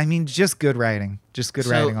 I mean, just good writing. Just good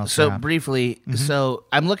writing all So around. briefly, so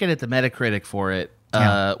I'm looking at the Metacritic for it,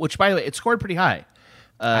 which, by the way, it scored pretty high.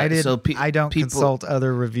 I don't consult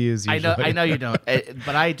other reviews usually. I know you don't,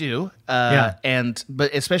 but I do.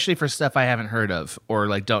 But especially for stuff I haven't heard of or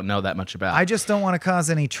don't know that much about. I just don't want to cause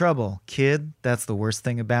any trouble, kid. That's the worst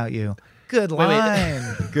thing about you. Good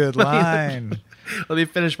line. Good line. Let me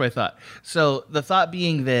finish my thought. So the thought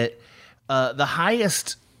being that the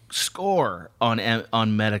highest score on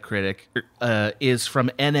Metacritic is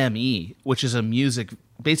from NME, which is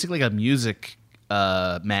basically a music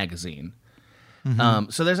magazine.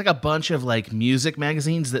 So there's a bunch of music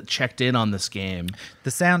magazines that checked in on this game.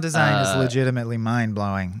 The sound design is legitimately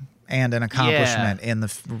mind-blowing and an accomplishment in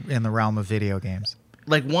the realm of video games.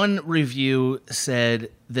 One review said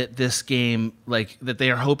that this game, that they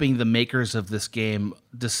are hoping the makers of this game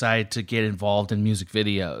decide to get involved in music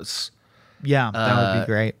videos. Yeah, that would be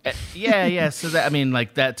great. Yeah. So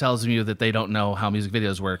that tells you that they don't know how music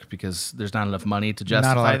videos work because there's not enough money to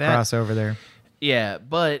justify that. Not a lot of crossover there. Yeah,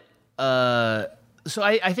 but so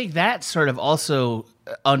I think that sort of also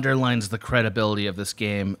underlines the credibility of this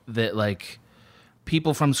game that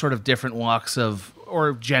people from sort of different walks of,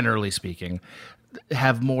 or generally speaking,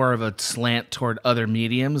 have more of a slant toward other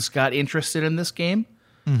mediums got interested in this game.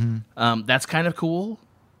 That's kind of cool,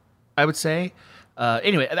 I would say.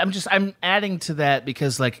 Anyway, I'm adding to that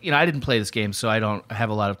because I didn't play this game, so I don't have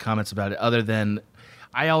a lot of comments about it other than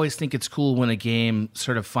I always think it's cool when a game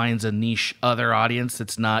sort of finds a niche other audience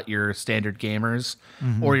that's not your standard gamers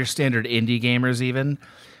or your standard indie gamers even.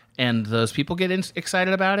 And those people get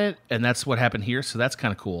excited about it. And that's what happened here. So that's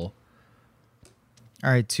kind of cool. All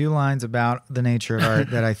right, 2 lines about the nature of art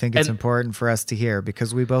that I think it's important for us to hear,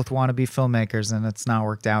 because we both want to be filmmakers and it's not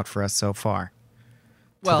worked out for us so far.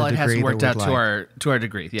 Well, it hasn't worked out to our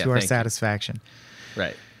degree. Yeah, to our satisfaction.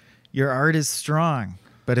 Right. Your art is strong,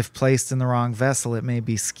 but if placed in the wrong vessel, it may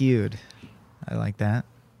be skewed. I like that.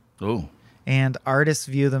 Ooh. And artists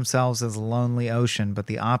view themselves as a lonely ocean, but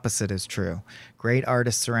the opposite is true. Great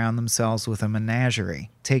artists surround themselves with a menagerie.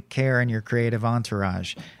 Take care in your creative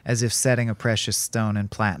entourage, as if setting a precious stone in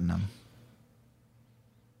platinum.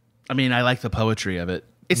 I mean, I like the poetry of it.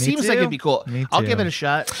 It Me seems too. like it'd be cool. Me I'll too. give it a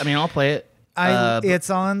shot. I mean, I'll play it. It's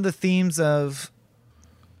on the themes of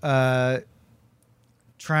trying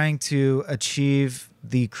to achieve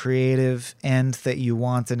the creative end that you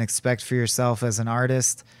want and expect for yourself as an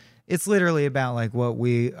artist. It's literally about like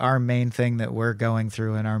our main thing that we're going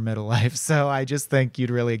through in our middle life. So I just think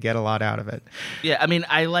you'd really get a lot out of it. Yeah, I mean,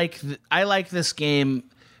 I like this game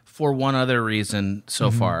for one other reason so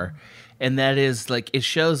far, and that is like it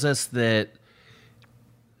shows us that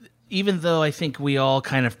even though I think we all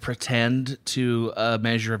kind of pretend to a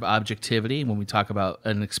measure of objectivity when we talk about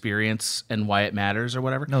an experience and why it matters or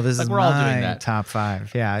whatever. No, this is we're all doing my that. top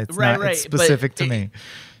 5. Yeah, it's Right, not it's specific to me.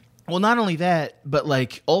 Well, not only that, but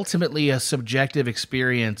like ultimately a subjective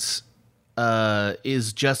experience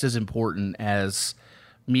is just as important as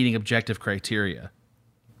meeting objective criteria.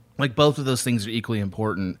 Like both of those things are equally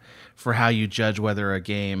important for how you judge whether a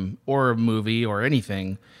game or a movie or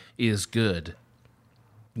anything is good.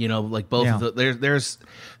 You know, like both of the,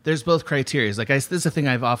 there's both criteria. Like this is a thing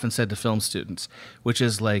I've often said to film students, which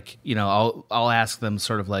is like, you know, I'll ask them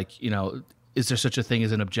sort of like, you know, is there such a thing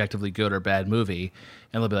as an objectively good or bad movie?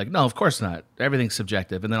 And they'll be like, no, of course not. Everything's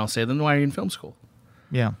subjective. And then I'll say, then why are you in film school?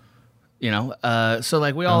 Yeah. You know, so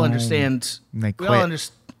like we all understand. They quit. We all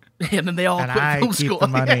understand. And then they all and quit I film keep school. the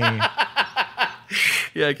money.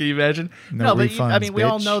 Yeah, can you imagine? No but refunds, I mean, we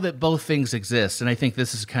all bitch. know that both things exist, and I think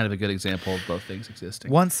this is kind of a good example of both things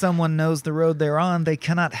existing. Once someone knows the road they're on, they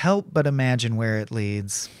cannot help but imagine where it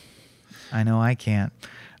leads. I know I can't.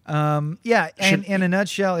 Yeah, and in a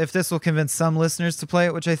nutshell, if this will convince some listeners to play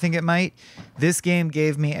it, which I think it might, this game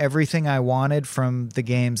gave me everything I wanted from the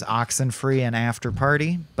games Oxenfree and After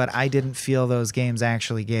Party, but I didn't feel those games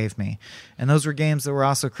actually gave me. And those were games that were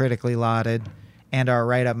also critically lauded and are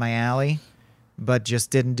right up my alley, but just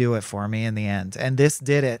didn't do it for me in the end. And this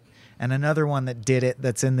did it. And another one that did it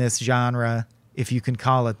that's in this genre, if you can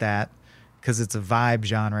call it that, because it's a vibe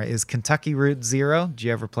genre, is Kentucky Route Zero. Did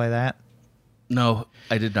you ever play that? No,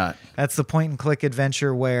 I did not. That's the point-and-click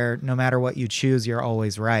adventure where no matter what you choose, you're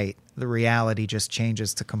always right. The reality just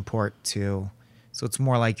changes to comport to... So it's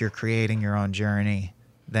more like you're creating your own journey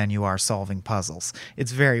than you are solving puzzles.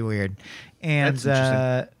 It's very weird. And That's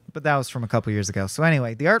interesting. But that was from a couple years ago. So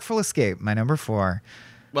anyway, The Artful Escape, my number 4.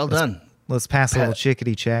 Well done. Let's pass a little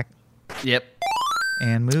chickadee check. Yep.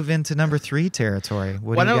 And move into number 3 territory.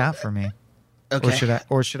 What do you got for me? Okay.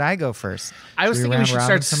 Or should I go first? I was thinking we should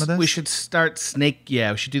round-robin start some of this? We should start snake.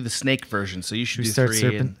 Yeah, we should do the snake version. So you should do start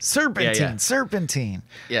 3. Serpentine. Yeah. Serpentine.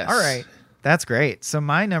 Yes. All right. That's great. So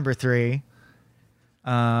my number 3,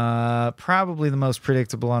 probably the most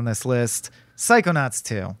predictable on this list, Psychonauts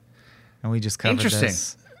 2. And we just covered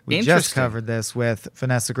this. We just covered this with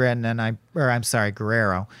Vanessa Gretton and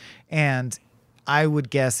Guerrero. And I would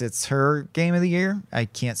guess it's her game of the year. I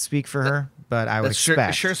can't speak for her, but I would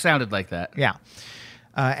expect. Sure sounded like that. Yeah.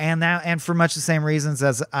 And for much the same reasons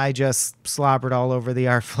as I just slobbered all over The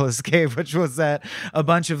Artful Escape, which was that a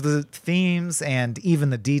bunch of the themes and even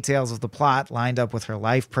the details of the plot lined up with her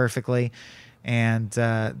life perfectly. And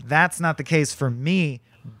that's not the case for me,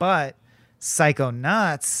 but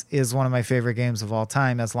Psychonauts is one of my favorite games of all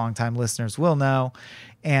time, as longtime listeners will know.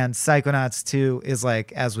 And Psychonauts 2 is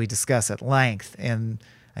like, as we discuss at length in,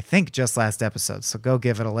 I think, just last episode. So go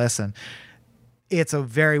give it a listen. It's a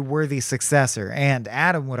very worthy successor. And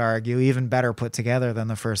Adam would argue even better put together than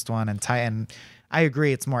the first one. And I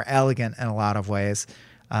agree, it's more elegant in a lot of ways.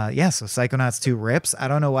 So Psychonauts 2 rips. I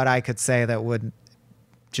don't know what I could say that would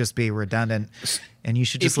just be redundant. And you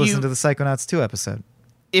should just listen to the Psychonauts 2 episode.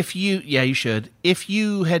 You should. If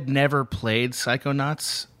you had never played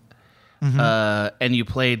Psychonauts, and you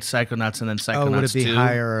played Psychonauts and then Psychonauts 2. Would it be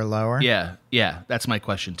higher or lower? Yeah. That's my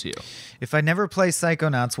question to you. If I never played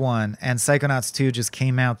Psychonauts 1 and Psychonauts 2 just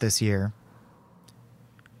came out this year.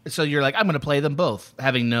 So you're like, I'm going to play them both,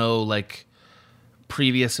 having no, like,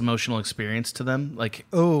 previous emotional experience to them? Like,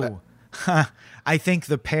 I think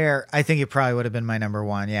it probably would have been my number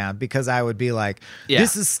one, yeah, because I would be like,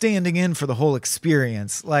 this is standing in for the whole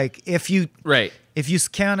experience. Like, if you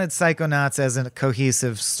counted Psychonauts as a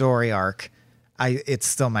cohesive story arc, it's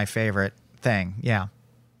still my favorite thing, yeah.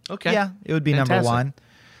 Okay. Yeah, it would be number one.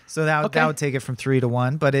 So that would take it from 3 to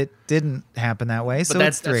 1, but it didn't happen that way. So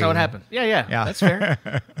that's 3. That's how it happened. Yeah. That's fair.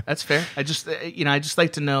 That's fair. I just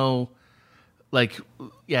like to know, like,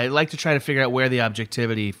 I like to try to figure out where the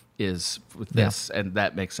objectivity is with this, and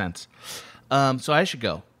that makes sense. So I should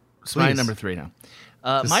go. It's my number 3 now.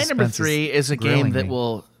 My number 3 is a game that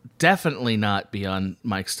will definitely not be on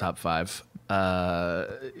Mike's top 5.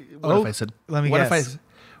 What if I said? Let me guess.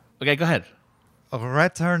 Okay, go ahead.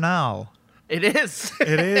 Returnal. It is.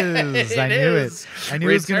 It is. I knew it. I knew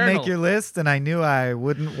it was going to make your list, and I knew I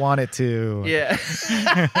wouldn't want it to. Yeah.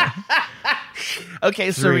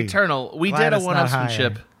 Okay, so Returnal. We did a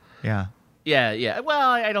 1-upsmanship. Yeah. Yeah. Well,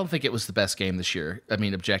 I don't think it was the best game this year. I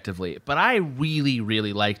mean, objectively. But I really,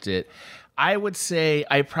 really liked it. I would say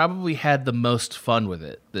I probably had the most fun with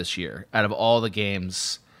it this year out of all the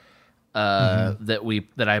games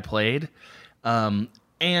that I played.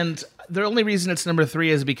 And the only reason it's number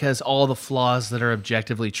 3 is because all the flaws that are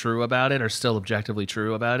objectively true about it are still objectively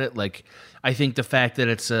true about it. Like, I think the fact that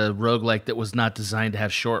it's a roguelike that was not designed to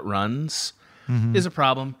have short runs is a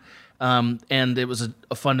problem. And it was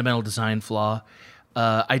a fundamental design flaw.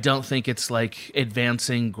 I don't think it's like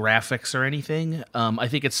advancing graphics or anything. I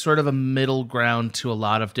think it's sort of a middle ground to a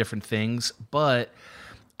lot of different things, but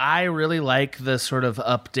I really like the sort of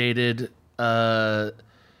updated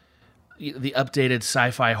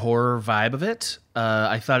sci-fi horror vibe of it.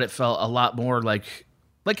 I thought it felt a lot more like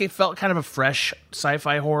it felt kind of a fresh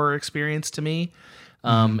sci-fi horror experience to me,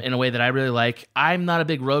 in a way that I really like. I'm not a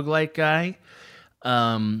big roguelike guy.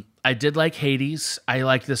 I did like Hades. I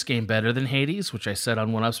liked this game better than Hades, which I said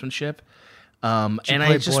on 1-upsmanship. Did you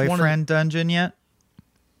play Boyfriend Dungeon yet?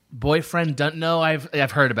 No,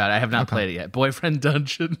 I've heard about it. I have not played it yet. Boyfriend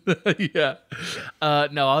Dungeon. Yeah.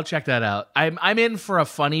 No, I'll check that out. I'm in for a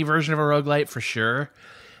funny version of a roguelite for sure.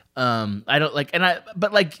 I don't like,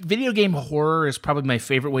 but like video game horror is probably my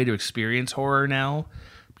favorite way to experience horror now,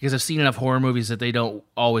 because I've seen enough horror movies that they don't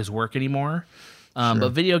always work anymore. But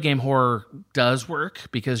video game horror does work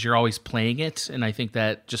because you're always playing it, and I think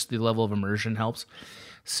that just the level of immersion helps.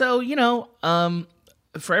 So,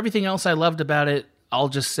 for everything else I loved about it, I'll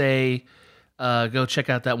just say go check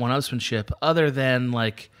out that 1-upsmanship. Other than,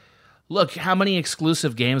 like, look, how many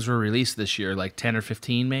exclusive games were released this year? Like 10 or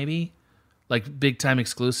 15 maybe? Like big-time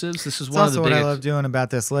exclusives? This is one of the biggest. What I love doing about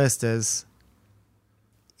this list is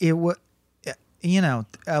a lot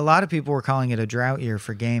of people were calling it a drought year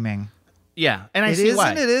for gaming. Yeah, and I see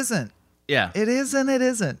why. It isn't. Yeah. It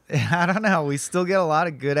isn't. I don't know. We still get a lot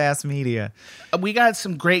of good-ass media. We got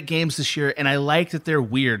some great games this year, and I like that they're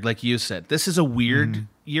weird, like you said. This is a weird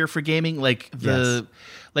year for gaming. Like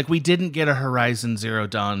we didn't get a Horizon Zero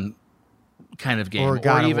Dawn kind of game. Or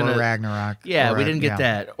God of War Ragnarok. Yeah, we didn't get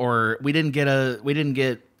that. Or we didn't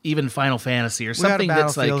get even Final Fantasy or something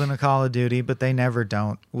that's like... We got a Battlefield and a Call of Duty, but they never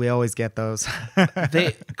don't. We always get those.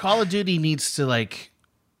 Call of Duty needs to, like...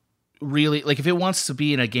 really, like, if it wants to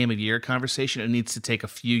be in a game of year conversation, it needs to take a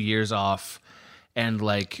few years off and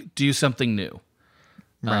like do something new.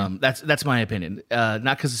 Right. That's my opinion.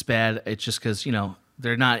 Not because it's bad. It's just because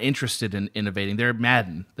they're not interested in innovating. They're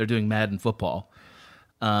Madden. They're doing Madden football.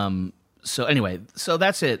 So anyway, so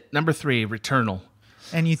that's it. Number 3, Returnal.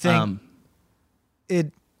 And you think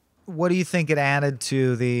what do you think it added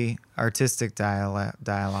to the artistic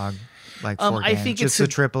dialogue? Like I think just a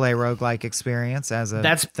AAA roguelike experience as a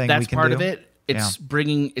thing we can do. That's part of it. It's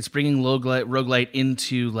bringing roguelite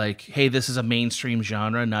into, like, hey, this is a mainstream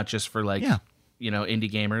genre, not just for like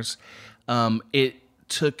indie gamers.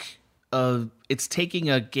 It's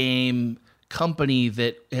taking a game company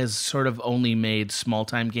that has sort of only made small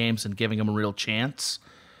time games and giving them a real chance,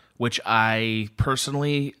 which I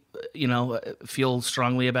personally feel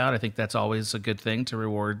strongly about. I think that's always a good thing to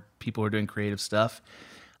reward people who are doing creative stuff.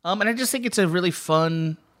 And I just think it's a really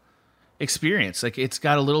fun experience. Like, it's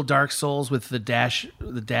got a little Dark Souls with the dash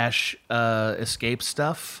escape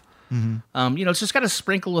stuff. It's just got a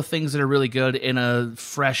sprinkle of things that are really good in a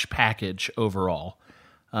fresh package overall.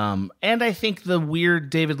 And I think the weird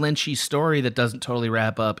David Lynchy story that doesn't totally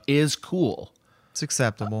wrap up is cool. It's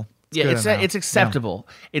acceptable. It's acceptable.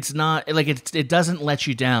 Yeah. It's not like it doesn't let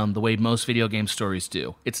you down the way most video game stories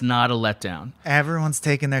do. It's not a letdown. Everyone's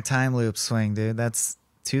taking their time loop swing, dude. That's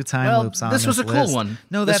 2 time loops on this was a list. Cool one.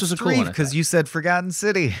 No, this that's was a 3 cool one because you said Forgotten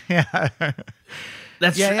City. Yeah.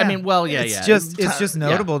 That's yeah. I mean, well, yeah, it's just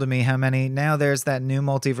notable to me how many now there's that new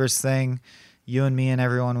multiverse thing You and Me and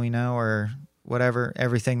Everyone We Know, or whatever,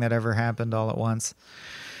 everything that ever happened all at once.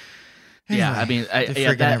 Anyway, yeah, I mean,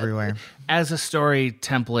 they're friggin' everywhere. As a story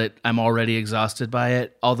template, I'm already exhausted by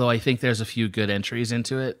it, although I think there's a few good entries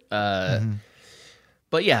into it.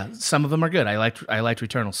 But yeah, some of them are good. I liked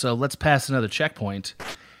Returnal. So let's pass another checkpoint,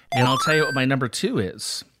 and I'll tell you what my number 2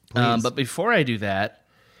 is. But before I do that,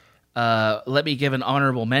 let me give an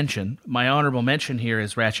honorable mention. My honorable mention here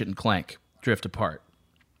is Ratchet and Clank Drift Apart.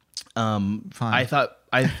 Fine. I thought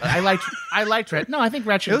I liked Ratchet. No, I think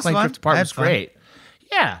Ratchet and Clank fun. Drift Apart was fun. great.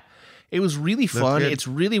 Yeah. It was really fun. good. It's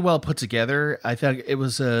really well put together. I thought it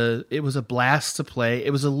was a blast to play.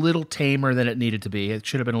 It was a little tamer than it needed to be. It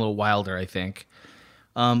should have been a little wilder, I think.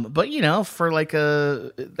 But you know, for like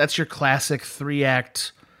that's your classic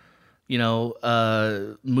 3-act,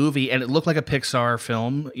 movie, and it looked like a Pixar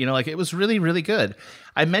film. You know, like it was really, really good.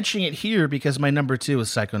 I'm mentioning it here because my number 2 is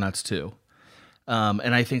Psychonauts 2.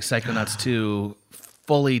 And I think Psychonauts 2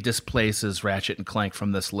 fully displaces Ratchet and Clank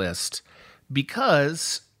from this list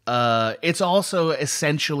because it's also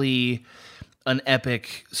essentially an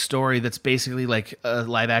epic story that's basically like a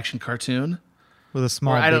live-action cartoon with a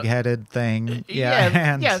small, big-headed thing.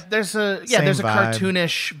 There's a vibe.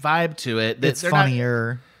 cartoonish vibe to it. It's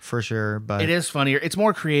funnier for sure, but it is funnier. It's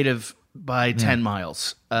more creative by 10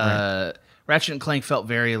 miles. Right. Ratchet and Clank felt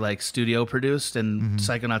very like studio produced, and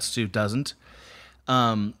Psychonauts 2 doesn't.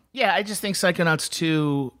 I just think Psychonauts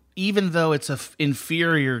 2, even though it's a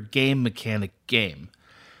inferior game mechanic game,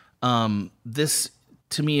 this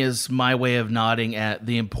to me is my way of nodding at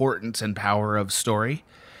the importance and power of story.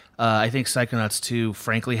 I think Psychonauts 2,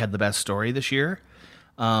 frankly, had the best story this year,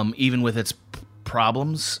 even with its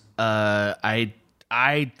problems. I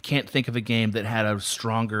can't think of a game that had a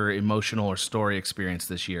stronger emotional or story experience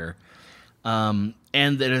this year, and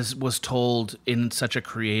that was told in such a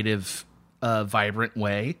creative, vibrant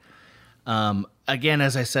way. Again,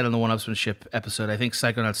 as I said in the 1Upsmanship episode, I think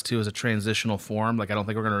Psychonauts 2 is a transitional form. Like, I don't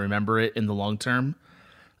think we're going to remember it in the long term.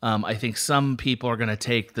 I think some people are going to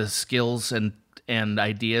take the skills and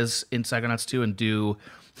ideas in Psychonauts 2 and do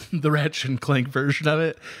the Ratchet and Clank version of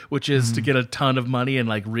it, which is to get a ton of money and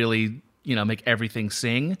like really, make everything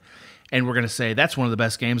sing. And we're going to say that's one of the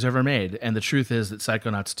best games ever made. And the truth is that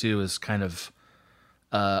Psychonauts 2 is kind of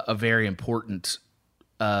a very important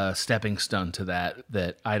stepping stone to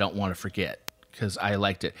that I don't want to forget because I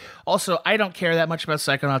liked it. Also, I don't care that much about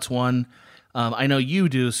Psychonauts 1. I know you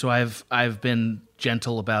do, so I've been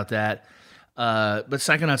gentle about that. But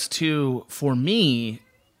Psychonauts 2, for me,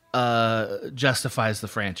 justifies the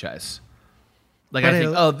franchise. Like, I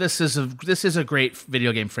think, this is a great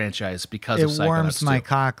video game franchise because of Psychonauts 2. It warms my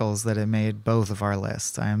cockles that it made both of our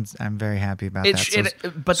lists. I'm very happy about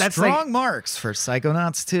that. But that's strong marks for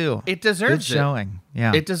Psychonauts 2. It deserves Good showing.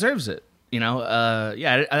 Yeah, it deserves it.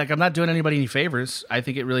 I'm not doing anybody any favors. I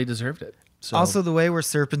think it really deserved it. So. Also, the way we're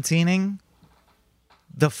serpentining,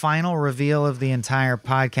 the final reveal of the entire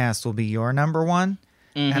podcast will be your number 1.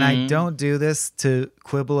 And I don't do this to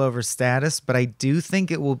quibble over status, but I do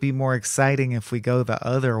think it will be more exciting if we go the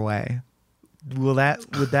other way. Would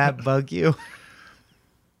that bug you?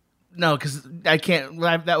 No, because I can't.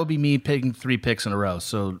 That would be me picking 3 picks in a row.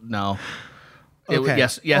 So no. Okay.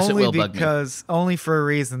 Yes, only it will bug me. Only for a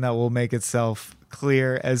reason that will make itself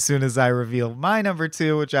clear as soon as I reveal my number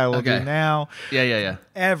 2, which I will do now. Yeah.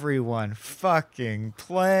 Everyone fucking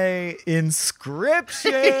play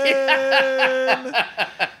Inscription.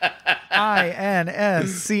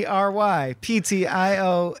 INSCRYPTION.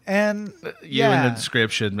 You and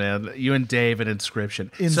Inscription, man. You and Dave and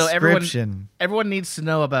Inscription. So everyone needs to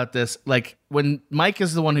know about this. Like, when Mike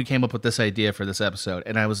is the one who came up with this idea for this episode,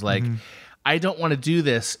 and I was like, I don't want to do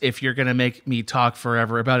this if you're going to make me talk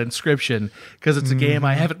forever about Inscription because it's a game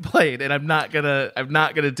I haven't played, and I'm not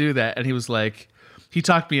gonna do that. And he was like, he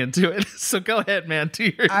talked me into it. So go ahead, man, do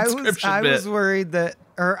your Inscription I bit. was worried that,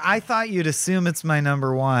 or I thought you'd assume it's my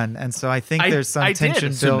number 1, and so I think there's some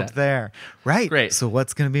tension built there. Right. Great. So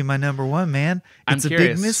what's going to be my number 1, man? It's I'm a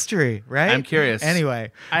curious. big mystery, right? I'm curious.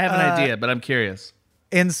 Anyway. I have an idea, but I'm curious.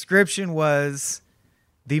 Inscription was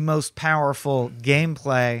the most powerful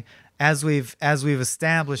gameplay. As we've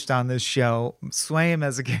established on this show, Swaim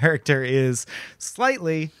as a character is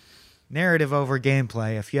slightly narrative over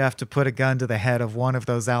gameplay if you have to put a gun to the head of one of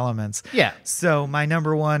those elements. Yeah. So my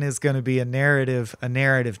number 1 is going to be a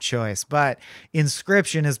narrative choice, but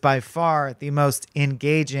Inscription is by far the most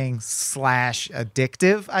engaging /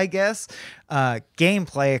 addictive, I guess,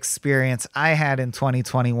 gameplay experience I had in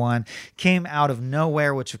 2021. Came out of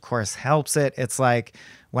nowhere, which of course helps it. It's like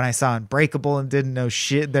when I saw Unbreakable and didn't know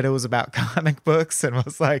shit that it was about comic books and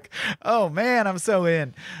was like, oh man, I'm so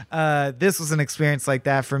in. This was an experience like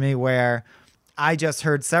that for me where I just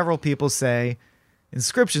heard several people say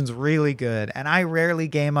Inscription's really good. And I rarely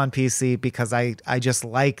game on PC because I just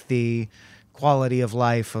like the quality of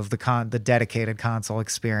life of the dedicated console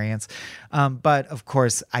experience. But of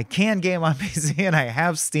course I can game on PC and I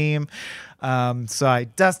have Steam. So I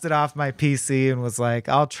dusted off my PC and was like,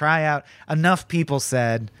 I'll try out. Enough people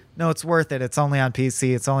said, no, it's worth it. It's only on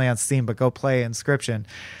PC. It's only on Steam, but go play Inscription.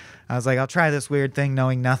 I was like, I'll try this weird thing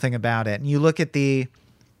knowing nothing about it. And you look at the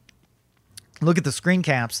screen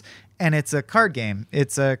caps, and it's a card game.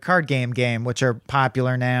 It's a card game, which are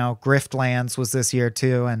popular now. Griftlands was this year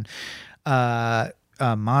too, and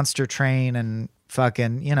Monster Train and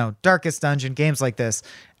fucking, Darkest Dungeon, games like this.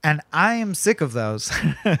 And I am sick of those.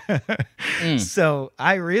 So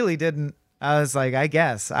I really didn't. I was like, I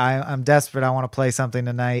guess I'm desperate. I want to play something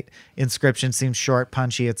tonight. Inscription seems short,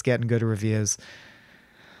 punchy. It's getting good reviews.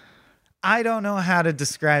 I don't know how to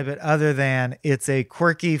describe it other than it's a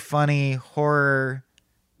quirky, funny horror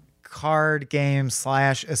card game /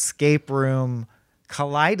 escape room,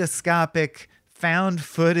 kaleidoscopic found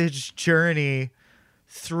footage journey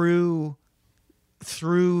through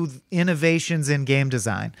innovations in game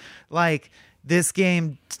design. Like, this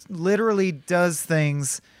game literally does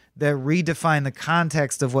things that redefine the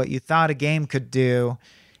context of what you thought a game could do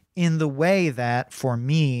in the way that, for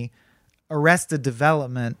me, Arrested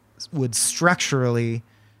Development would structurally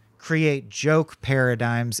create joke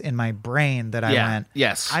paradigms in my brain that I went,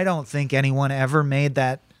 yes, I don't think anyone ever made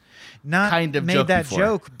that kind of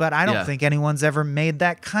joke, but I don't think anyone's ever made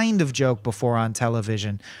that kind of joke before on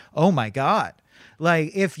television. Oh my God.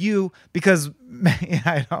 Like, because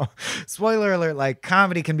I know, spoiler alert, like,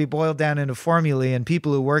 comedy can be boiled down into formulae, and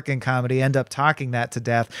people who work in comedy end up talking that to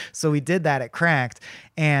death. So we did that at Cracked,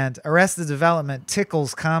 and Arrested Development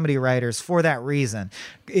tickles comedy writers for that reason.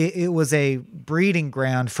 It was a breeding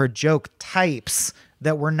ground for joke types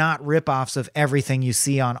that were not ripoffs of everything you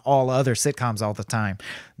see on all other sitcoms all the time.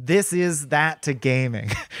 This is that to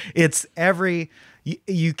gaming. It's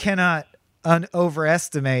you cannot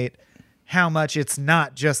overestimate how much it's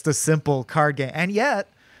not just a simple card game. And yet,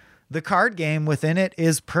 the card game within it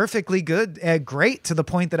is perfectly good, great, to the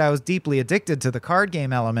point that I was deeply addicted to the card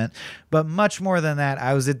game element. But much more than that,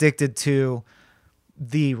 I was addicted to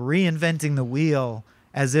the reinventing the wheel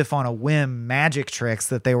as if on a whim magic tricks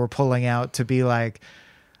that they were pulling out to be like,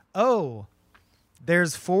 oh,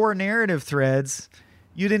 there's 4 narrative threads.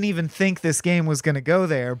 You didn't even think this game was going to go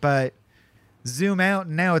there, but zoom out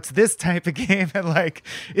and now it's this type of game, and like,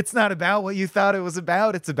 it's not about what you thought it was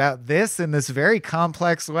about. It's about this in this very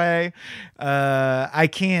complex way.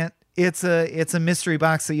 It's a mystery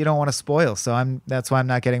box that you don't want to spoil. So that's why I'm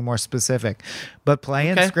not getting more specific, but play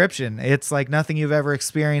Inscription. It's like nothing you've ever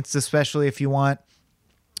experienced, especially if you want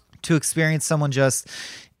to experience someone just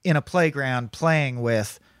in a playground playing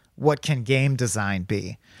with what can game design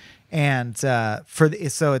be. And so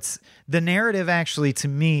it's the narrative actually, to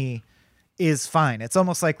me, is fine. It's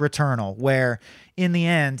almost like Returnal, where in the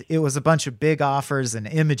end it was a bunch of big offers and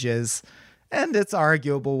images, and it's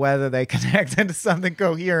arguable whether they connect into something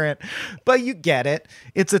coherent, but you get it.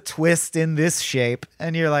 It's a twist in this shape,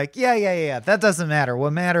 and you're like, yeah, that doesn't matter.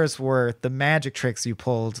 What matters were the magic tricks you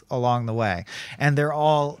pulled along the way, and they're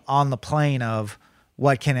all on the plane of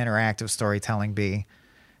what can interactive storytelling be.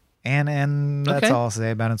 And that's all I'll say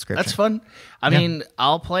about Inscription. That's fun. I mean,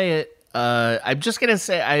 I'll play it. I'm just gonna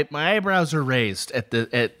say my eyebrows are raised at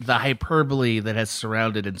the hyperbole that has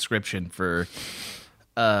surrounded Inscription for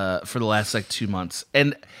the last like 2 months.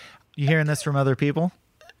 And you hearing this from other people?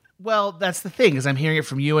 Well, that's the thing, is I'm hearing it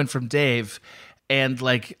from you and from Dave, and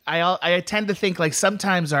like I tend to think like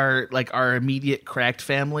sometimes our immediate Cracked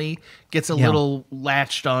family gets a little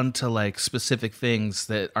latched onto like specific things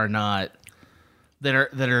that are not that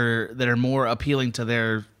are more appealing to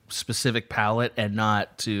their specific palette and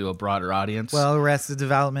not to a broader audience. Well, Arrested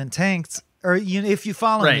Development tanked, or if you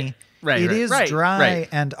follow me, it is dry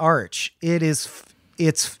and arch. It's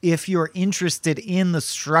if you're interested in the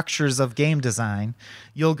structures of game design,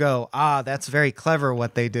 you'll go, that's very clever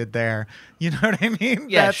what they did there. You know what I mean?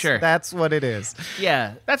 Yeah, sure. That's what it is.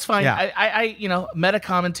 Yeah, that's fine. Yeah. I meta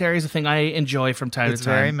commentary is a thing I enjoy from time to time. It's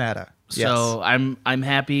very meta. So yes. I'm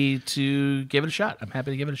happy to give it a shot.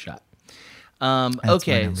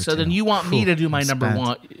 Okay, so then you want me to do my number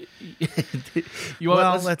one.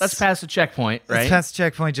 Let's pass the checkpoint, right? Let's pass the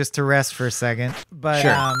checkpoint just to rest for a second. But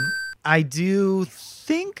sure. I do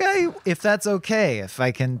think if that's okay, if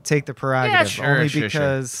I can take the prerogative, only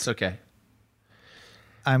because it's okay.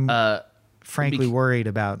 I'm frankly worried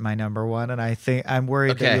about my number one, and I'm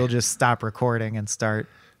worried that you'll just stop recording and start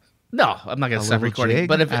No, I'm not going to stop recording. Jig?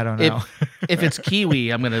 But I don't know. if it's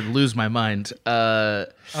Kiwi, I'm going to lose my mind.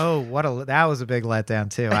 That was a big letdown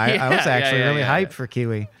too. I was actually really hyped for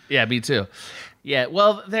Kiwi. Yeah, me too. Yeah,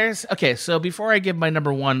 well, so before I give my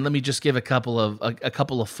number one, let me just give a couple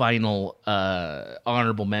of final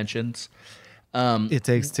honorable mentions. It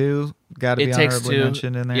Takes Two, got to be honorably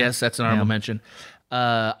mentioned in there. Yes, that's an honorable mention.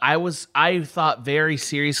 I thought very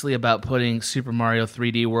seriously about putting Super Mario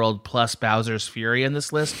 3D World plus Bowser's Fury in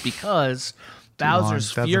this list because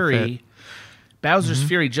Bowser's Fury,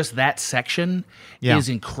 just that section is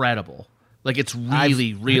incredible. Like it's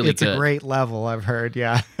really good. It's a great level, I've heard.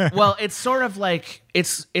 Yeah. Well, it's sort of like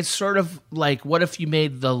what if you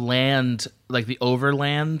made the land, like the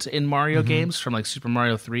overland in Mario games from like Super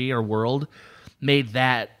Mario 3 or World, made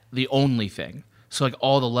that the only thing. So like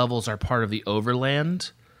all the levels are part of the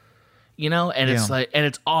overland, and it's and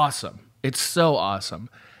it's awesome. It's so awesome.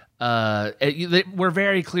 We're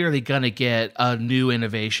very clearly gonna get a new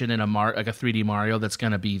innovation in like a 3D Mario that's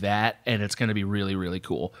gonna be that, and it's gonna be really, really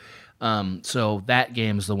cool. So that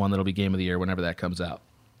game is the one that'll be Game of the Year whenever that comes out.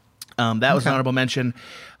 That was an honorable mention.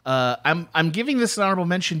 I'm giving this an honorable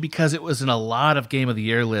mention because it was in a lot of Game of the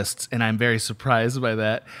Year lists, and I'm very surprised by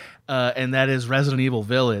that. And that is Resident Evil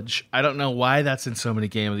Village. I don't know why that's in so many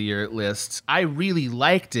Game of the Year lists. I really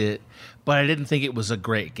liked it, but I didn't think it was a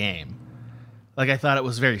great game. Like, I thought it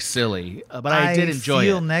was very silly, but I did enjoy it. I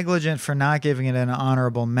feel negligent for not giving it an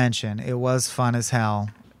honorable mention. It was fun as hell.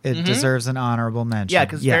 It deserves an honorable mention. Yeah,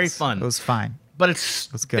 because it's very fun. It was fine. But it's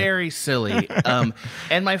very silly.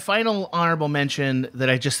 And my final honorable mention that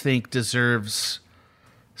I just think deserves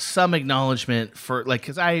some acknowledgement for, like,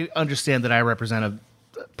 because I understand that I represent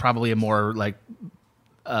probably a more, like,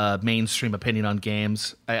 mainstream opinion on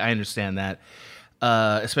games. I understand that.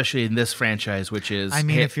 Especially in this franchise, which is... I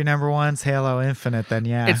mean, if your number one's Halo Infinite, then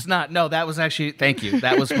yeah. It's not. No, that was actually... Thank you.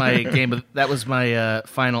 That was my that was my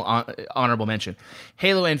final honorable mention.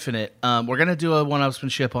 Halo Infinite. We're going to do a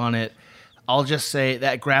 1Upsmanship on it. I'll just say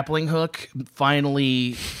that grappling hook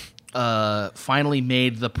finally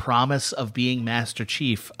made the promise of being Master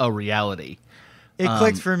Chief a reality. It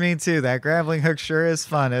clicked for me too. That grappling hook sure is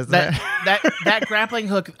fun, isn't it? That grappling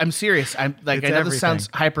hook. I'm serious. I know this sounds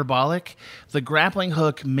hyperbolic. The grappling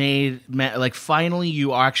hook made finally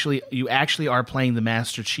you actually are playing the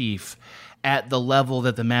Master Chief at the level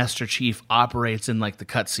that the Master Chief operates in, like the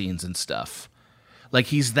cutscenes and stuff. Like,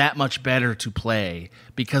 he's that much better to play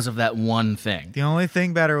because of that one thing. The only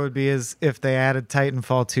thing better would be is if they added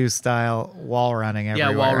Titanfall 2 style wall running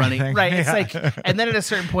everywhere. Yeah, wall running. Right. It's like, and then at a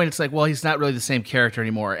certain point, it's like, well, he's not really the same character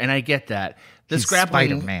anymore. And I get that. He's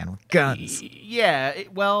Spider-Man with guns. Yeah.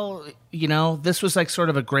 This was like sort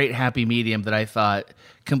of a great happy medium that I thought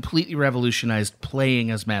completely revolutionized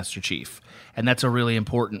playing as Master Chief. And that's a really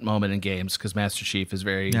important moment in games because Master Chief is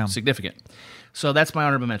very significant. So that's my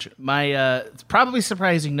honorable mention. My probably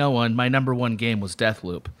surprising no one, my number one game was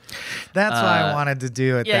Deathloop. That's why I wanted to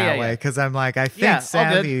do it that way, because I'm like, I think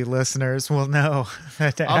savvy listeners will know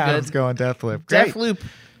that Adam's going Deathloop. Great.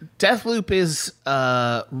 Deathloop is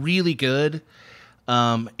really good.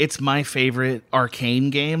 It's my favorite arcane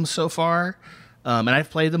game so far, and I've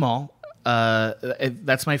played them all.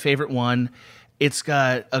 That's my favorite one. It's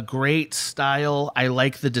got a great style. I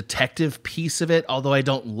like the detective piece of it, although I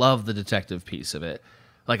don't love the detective piece of it.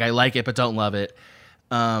 Like, I like it, but don't love it.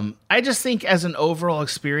 I just think as an overall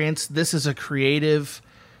experience, this is a creative,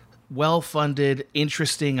 well-funded,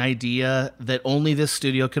 interesting idea that only this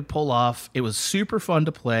studio could pull off. It was super fun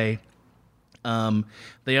to play.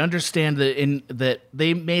 They understand that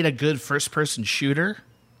they made a good first-person shooter,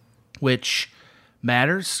 which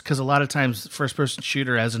matters, because a lot of times first-person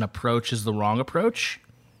shooter as an approach is the wrong approach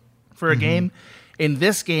for a game. In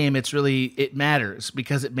this game, it matters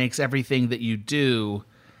because it makes everything that you do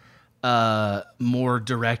more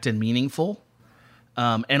direct and meaningful.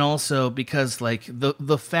 And also because, like,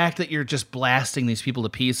 the fact that you're just blasting these people to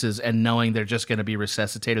pieces and knowing they're just going to be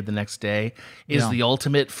resuscitated the next day is the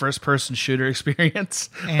ultimate first-person shooter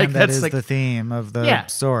experience. And like, that is the theme of the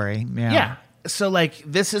story. Yeah. So, like,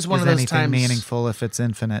 this is one of those times... meaningful if it's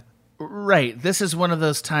infinite? Right. This is one of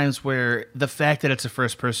those times where the fact that it's a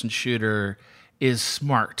first-person shooter is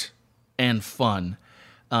smart and fun,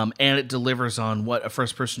 and it delivers on what a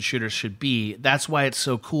first-person shooter should be. That's why it's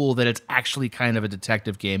so cool that it's actually kind of a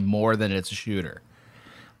detective game more than it's a shooter.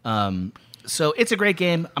 So it's a great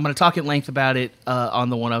game. I'm going to talk at length about it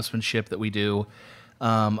on the 1Upsmanship that we do.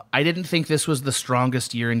 I didn't think this was the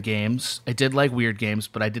strongest year in games. I did like weird games,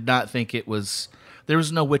 but I did not think it was... There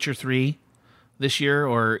was no Witcher 3 this year,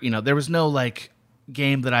 or, there was no, like,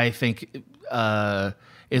 game that I think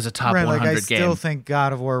is a top right, 100 like I game. still think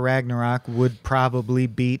God of War Ragnarok would probably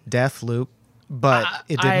beat Deathloop, but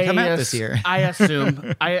it didn't come out this year. I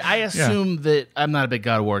assume that I'm not a big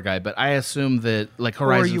God of War guy, but I assume that like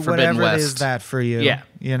Horizon Forbidden whatever West it is that for you. Yeah,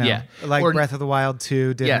 you know, yeah. like Or- Breath of the Wild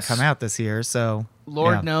 2 didn't come out this year, so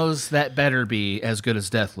Lord knows that better be as good as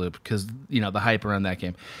Deathloop because the hype around that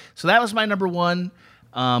game. So that was my number one.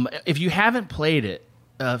 If you haven't played it,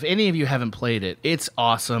 if any of you haven't played it, it's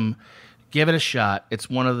awesome. Give it a shot. It's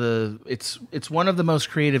one of the most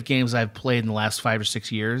creative games I've played in the last 5 or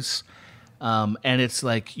 6 years. And it's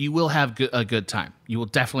like you will have a good time. You will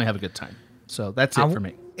definitely have a good time. So that's it for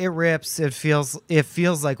me. It rips. It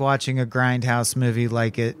feels like watching a grindhouse movie.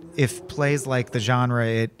 Like it plays like the genre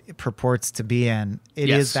it purports to be in. It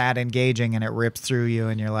is that engaging, and it rips through you,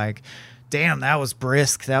 and you're like, "Damn, that was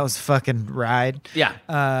brisk. That was a fucking ride." Yeah.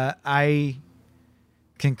 I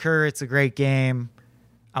concur. It's a great game.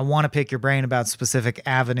 I want to pick your brain about specific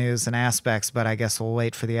avenues and aspects, but I guess we'll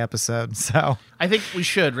wait for the episode. So I think we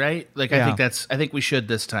should, right? Like I think we should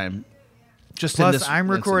this time. Just plus, in this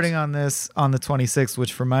I'm recording on this on the 26th,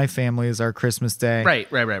 which for my family is our Christmas day. Right.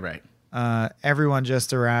 Everyone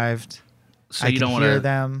just arrived. So I can hear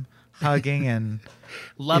them hugging and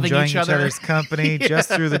loving enjoying each other. other's company just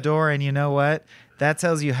through the door. And you know what? That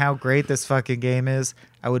tells you how great this fucking game is.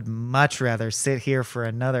 I would much rather sit here for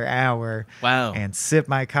another hour and sip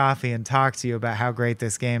my coffee and talk to you about how great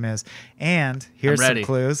this game is. And here's some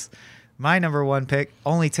clues. My number one pick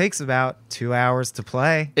only takes about 2 hours to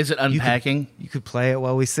play. Is it unpacking? You could play it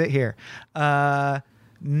while we sit here.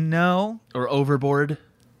 No. Or Overboard?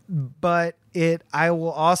 But I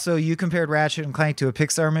will also, you compared Ratchet and Clank to a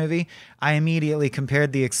Pixar movie. I immediately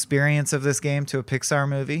compared the experience of this game to a Pixar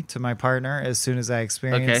movie to my partner as soon as I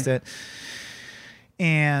experienced it.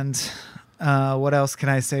 And what else can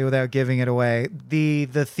I say without giving it away? The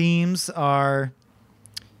themes are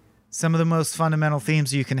some of the most fundamental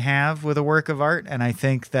themes you can have with a work of art, and I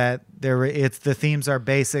think that the themes are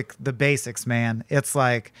the basics, man. It's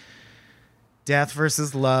like death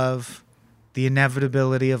versus love, the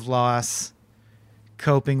inevitability of loss,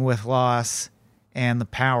 coping with loss, and the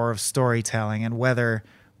power of storytelling, and whether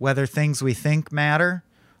things we think matter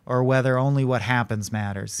or whether only what happens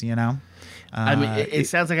matters, you know? I mean, it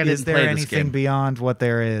sounds like I didn't play this game. Is there anything beyond what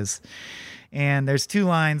there is? And there's 2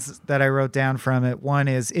 lines that I wrote down from it. One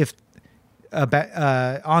is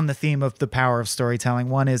on the theme of the power of storytelling.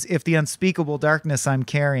 One is, if the unspeakable darkness I'm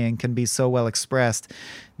carrying can be so well expressed,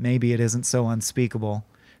 maybe it isn't so unspeakable.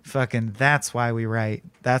 Fucking, that's why we write.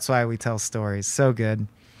 That's why we tell stories. So good.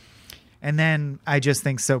 And then I just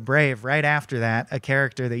think so brave. Right after that, a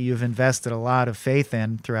character that you've invested a lot of faith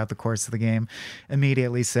in throughout the course of the game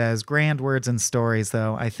immediately says, grand words and stories,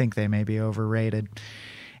 though I think they may be overrated.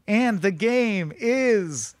 And the game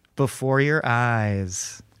is Before Your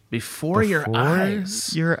Eyes. Before Your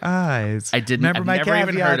Eyes? Your eyes. I didn't. Remember my never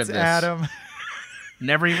even heard of caveats, this. Adam.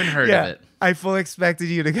 Never even heard of it. I fully expected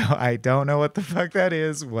you to go, I don't know what the fuck that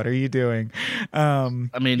is. What are you doing? I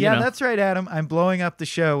mean, that's right, Adam. I'm blowing up the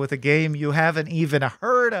show with a game you haven't even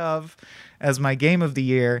heard of as my game of the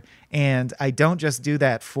year. And I don't just do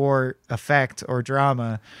that for effect or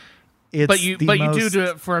drama. But you do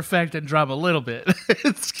it for effect and drama a little bit.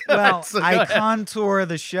 I contour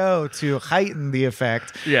the show to heighten the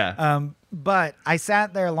effect. Yeah. But I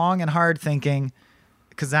sat there long and hard thinking,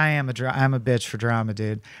 because I'm a bitch for drama,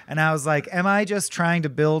 dude. And I was like, am I just trying to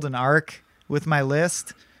build an arc with my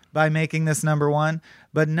list by making this number one?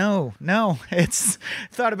 But no, it's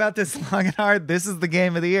thought about this long and hard. This is the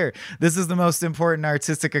game of the year. This is the most important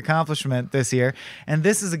artistic accomplishment this year. And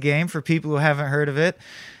this is a game, for people who haven't heard of it,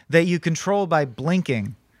 that you control by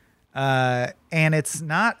blinking. And it's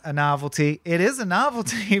not a novelty. It is a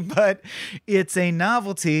novelty, but it's a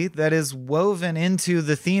novelty that is woven into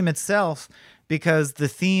the theme itself, because the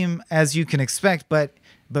theme, as you can expect, but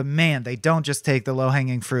man, they don't just take the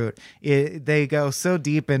low-hanging fruit. They go so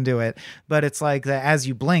deep into it, but it's like that as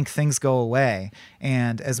you blink, things go away.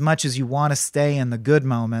 And as much as you want to stay in the good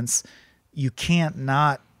moments, you can't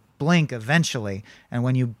not blink eventually. And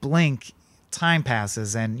when you blink, time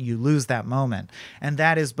passes and you lose that moment. And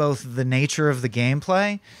that is both the nature of the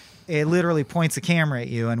gameplay. It literally points a camera at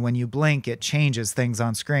you, and when you blink, it changes things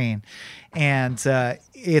on screen. And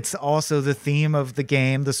it's also the theme of the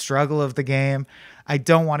game, the struggle of the game. I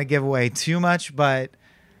don't want to give away too much, but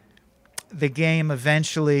the game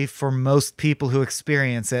eventually, for most people who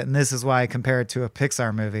experience it, and this is why I compare it to a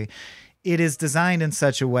Pixar movie, it is designed in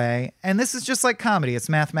such a way, and this is just like comedy, it's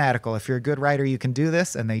mathematical. If you're a good writer, you can do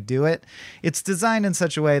this, and they do it. It's designed in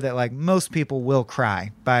such a way that, like, most people will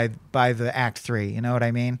cry by the act 3, you know what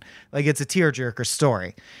I mean? Like, it's a tearjerker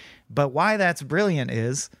story. But why that's brilliant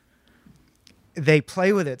is they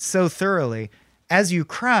play with it so thoroughly. As you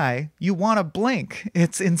cry, you want to blink.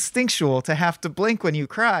 It's instinctual to have to blink when you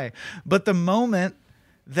cry. But the moment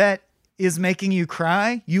that is making you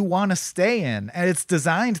cry, you want to stay in. And it's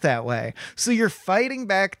designed that way. So you're fighting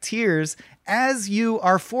back tears as you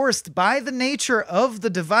are forced by the nature of the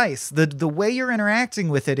device. The way you're interacting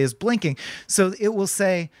with it is blinking. So it will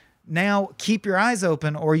say, now keep your eyes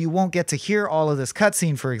open or you won't get to hear all of this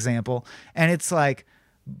cutscene, for example. And it's like,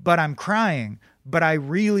 but I'm crying. But I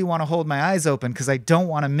really want to hold my eyes open because I don't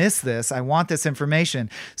want to miss this. I want this information.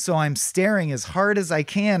 So I'm staring as hard as I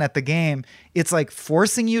can at the game. It's like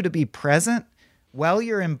forcing you to be present while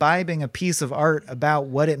you're imbibing a piece of art about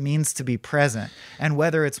what it means to be present and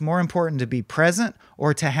whether it's more important to be present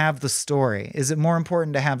or to have the story. Is it more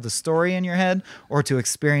important to have the story in your head or to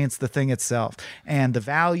experience the thing itself? And the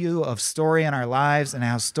value of story in our lives and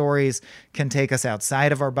how stories can take us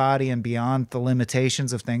outside of our body and beyond the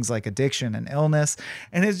limitations of things like addiction and illness.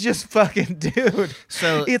 And it's just fucking, dude.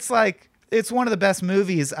 So it's like, it's one of the best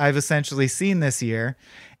movies I've essentially seen this year.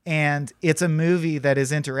 And it's a movie that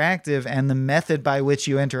is interactive, and the method by which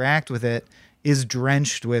you interact with it is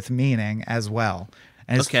drenched with meaning as well.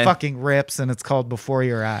 And it's fucking rips, and it's called Before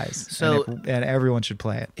Your Eyes. So, and everyone should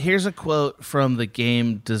play it. Here's a quote from the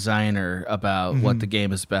game designer about what the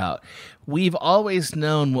game is about. We've always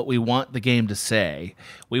known what we want the game to say.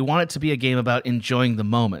 We want it to be a game about enjoying the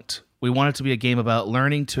moment. We want it to be a game about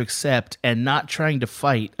learning to accept and not trying to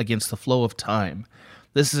fight against the flow of time.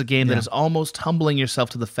 This is a game that is almost humbling yourself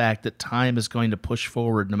to the fact that time is going to push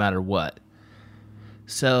forward no matter what.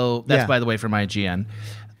 So that's, by the way, from IGN.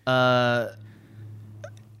 And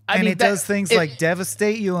it does things like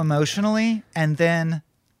devastate you emotionally and then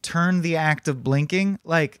turn the act of blinking.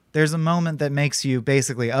 Like, there's a moment that makes you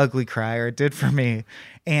basically ugly cry, or it did for me,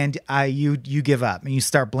 and you give up and you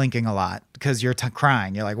start blinking a lot because you're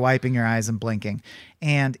crying. You're like wiping your eyes and blinking.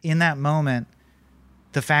 And in that moment,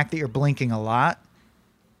 the fact that you're blinking a lot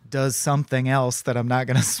does something else that I'm not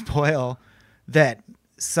going to spoil that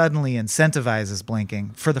suddenly incentivizes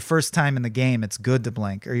blinking. For the first time in the game, it's good to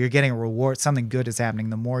blink, or you're getting a reward. Something good is happening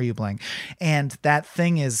the more you blink. And that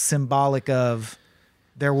thing is symbolic of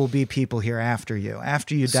there will be people here after you.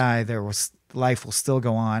 After you die, life will still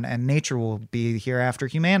go on, and nature will be here after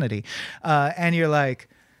humanity. And you're like,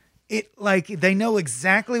 they know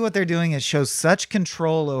exactly what they're doing. It shows such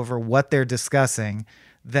control over what they're discussing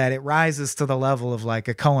that it rises to the level of like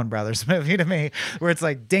a Coen Brothers movie to me, where it's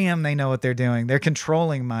like, damn, they know what they're doing. They're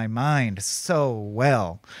controlling my mind so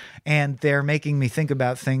well. And they're making me think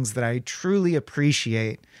about things that I truly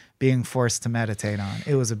appreciate being forced to meditate on.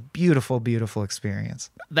 It was a beautiful, beautiful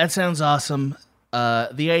experience. That sounds awesome.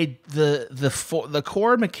 The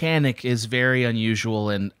core mechanic is very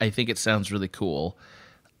unusual, and I think it sounds really cool.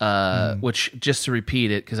 Which, just to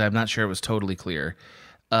repeat it, because I'm not sure it was totally clear,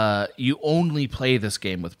 you only play this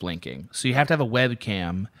game with blinking. So you have to have a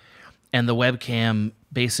webcam, and the webcam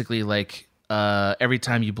basically, like, every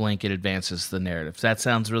time you blink, it advances the narrative. That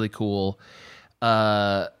sounds really cool.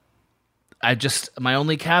 My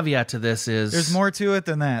only caveat to this is there's more to it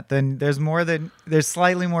than that. There's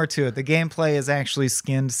slightly more to it. The gameplay is actually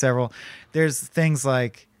skinned several. There's things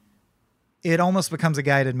like it almost becomes a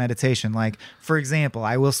guided meditation. Like, for example,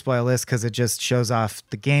 I will spoil this because it just shows off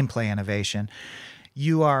the gameplay innovation.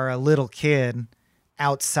 You are a little kid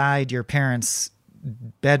outside your parents'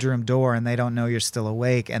 bedroom door, and they don't know you're still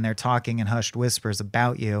awake, and they're talking in hushed whispers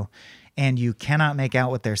about you, and you cannot make out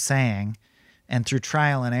what they're saying. And through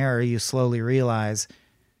trial and error, you slowly realize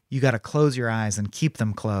you got to close your eyes and keep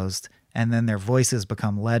them closed, and then their voices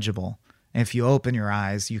become legible. And if you open your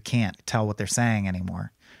eyes, you can't tell what they're saying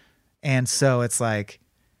anymore. And so it's like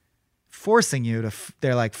forcing you to,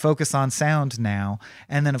 they're like, focus on sound now.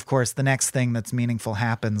 And then, of course, the next thing that's meaningful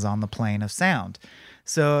happens on the plane of sound.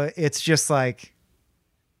 So it's just like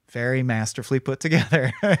very masterfully put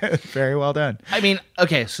together. Very well done. I mean,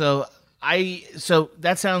 okay, so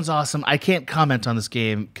that sounds awesome. I can't comment on this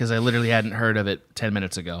game because I literally hadn't heard of it 10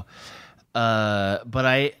 minutes ago.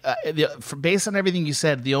 But based on everything you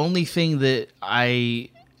said, the only thing that I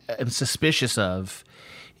am suspicious of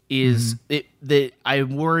is that I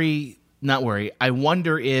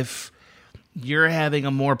wonder if you're having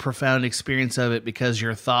a more profound experience of it because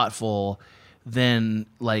you're thoughtful than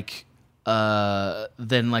like an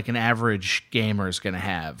average gamer is going to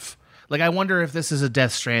have. Like, I wonder if this is a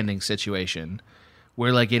Death Stranding situation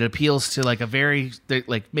where, like, it appeals to, like,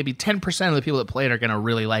 maybe 10% of the people that play it are going to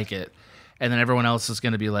really like it, and then everyone else is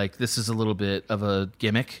going to be like, this is a little bit of a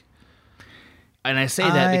gimmick. And I say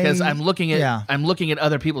that because I'm looking at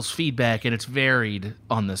other people's feedback, and it's varied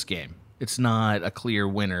on this game. It's not a clear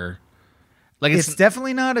winner. Like it's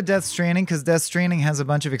definitely not a Death Stranding, because Death Stranding has a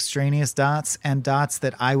bunch of extraneous dots and dots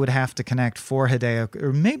that I would have to connect for Hideo.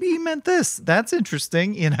 Or maybe he meant this. That's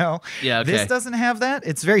interesting, you know? Yeah, okay. This doesn't have that.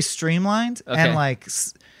 It's very streamlined and like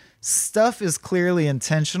stuff is clearly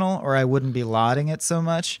intentional, or I wouldn't be lauding it so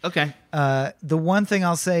much. Okay. The one thing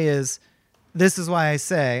I'll say is, this is why I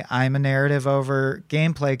say I'm a narrative over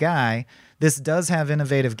gameplay guy. This does have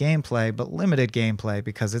innovative gameplay, but limited gameplay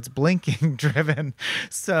because it's blinking driven.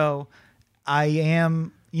 So I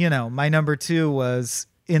am, you know, my number 2 was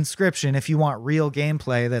Inscription. If you want real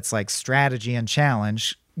gameplay that's like strategy and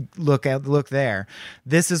challenge, look there.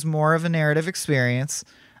 This is more of a narrative experience.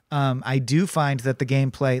 I do find that the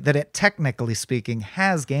gameplay, that it technically speaking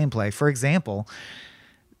has gameplay. For example,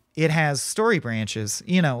 it has story branches,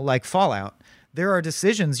 you know, like Fallout. There are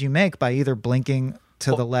decisions you make by either blinking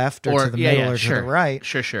to the left or to the middle or to the right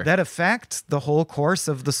that affect the whole course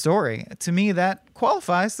of the story. To me, that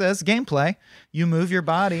qualifies as gameplay. You move your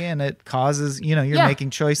body and it causes, you know, you're making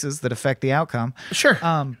choices that affect the outcome. Sure.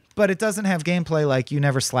 But it doesn't have gameplay like you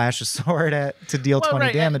never slash a sword to deal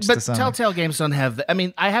 20 damage to something. But Telltale games don't have I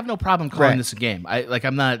mean, I have no problem calling this a game.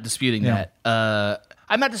 I'm not disputing that.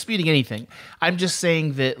 I'm not disputing anything. I'm just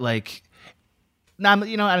saying that, like, I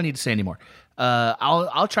don't need to say anymore.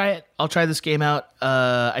 I'll try it. I'll try this game out.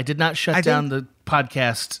 I did not shut down the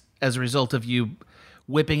podcast as a result of you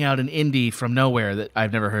whipping out an indie from nowhere that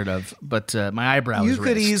I've never heard of, but my eyebrow is raised. You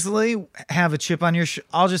could easily have a chip on your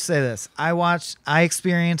I'll just say this. I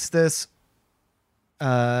experienced this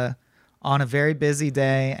on a very busy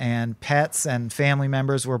day, and pets and family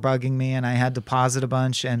members were bugging me, and I had to pause it a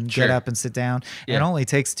bunch and get up and sit down. Yeah. It only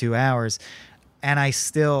takes 2 hours, and I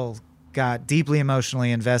still got deeply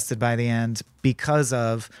emotionally invested by the end because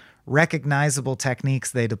of recognizable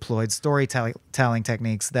techniques they deployed, storytelling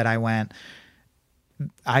techniques that I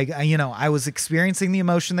was experiencing the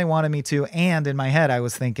emotion they wanted me to, and in my head I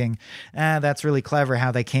was thinking, that's really clever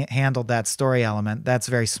how they can't handle that story element. That's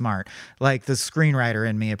very smart. Like the screenwriter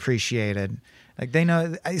in me appreciated. Like they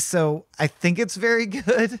know, so I think it's very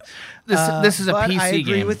good. This is a PC game. I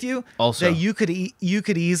agree with you also that you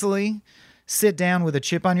could easily sit down with a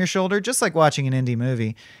chip on your shoulder, just like watching an indie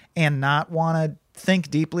movie, and not want to think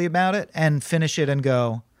deeply about it and finish it and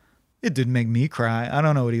go, it didn't make me cry. I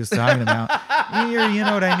don't know what he was talking about. You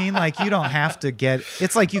know what I mean? Like, you don't have to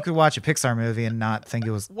it's like you could watch a Pixar movie and not think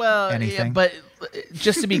it was anything. Yeah, but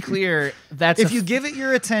just to be clear, that's if you give it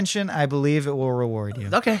your attention, I believe it will reward you.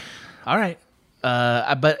 Okay. All right.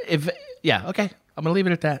 But okay. I'm going to leave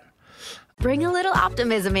it at that. Bring a little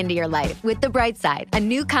optimism into your life with The Bright Side, a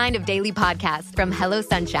new kind of daily podcast from Hello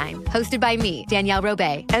Sunshine, hosted by me, Danielle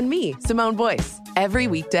Robay. And me, Simone Boyce. Every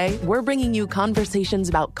weekday, we're bringing you conversations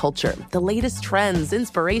about culture, the latest trends,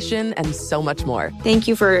 inspiration, and so much more. Thank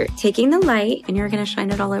you for taking the light, and you're going to shine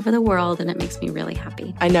it all over the world, and it makes me really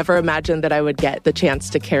happy. I never imagined that I would get the chance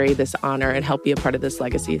to carry this honor and help be a part of this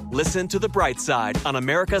legacy. Listen to The Bright Side on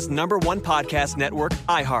America's #1 podcast network,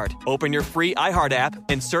 iHeart. Open your free iHeart app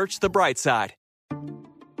and search The Bright Side.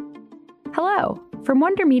 Hello. From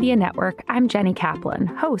Wonder Media Network, I'm Jenny Kaplan,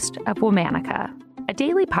 host of Womanica, a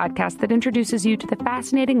daily podcast that introduces you to the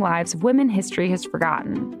fascinating lives of women history has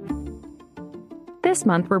forgotten. This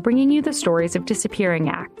month, we're bringing you the stories of disappearing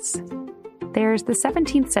acts. There's the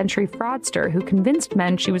 17th century fraudster who convinced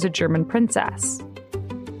men she was a German princess,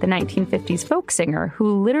 the 1950s folk singer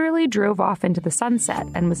who literally drove off into the sunset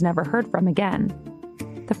and was never heard from again,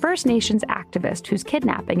 the First Nations activist whose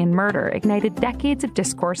kidnapping and murder ignited decades of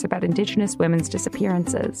discourse about Indigenous women's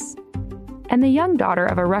disappearances, and the young daughter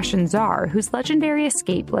of a Russian czar whose legendary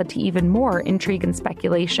escape led to even more intrigue and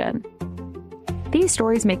speculation. These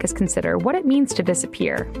stories make us consider what it means to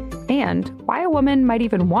disappear, and why a woman might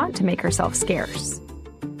even want to make herself scarce.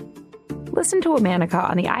 Listen to Womanica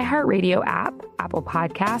on the iHeartRadio app, Apple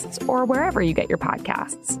Podcasts, or wherever you get your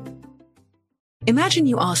podcasts. Imagine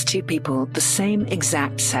you ask 2 people the same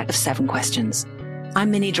exact set of 7 questions. I'm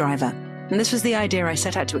Minnie Driver, and this was the idea I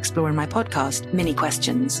set out to explore in my podcast, Mini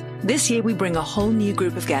Questions. This year, we bring a whole new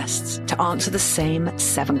group of guests to answer the same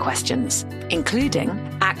 7 questions, including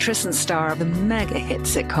actress and star of the mega-hit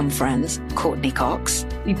sitcom Friends, Courtney Cox.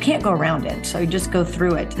 You can't go around it, so you just go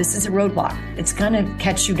through it. This is a roadblock. It's going to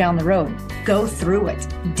catch you down the road. Go through it.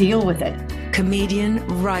 Deal with it. Comedian,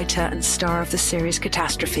 writer, and star of the series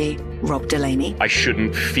Catastrophe, Rob Delaney. I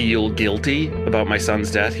shouldn't feel guilty about my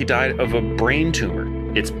son's death. He died of a brain tumor.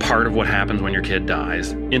 It's part of what happens when your kid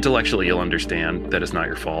dies. Intellectually, you'll understand that it's not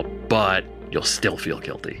your fault, but you'll still feel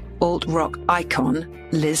guilty. Alt-rock icon,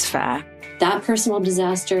 Liz Phair. That personal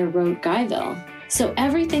disaster wrote Guyville. So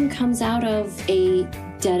everything comes out of a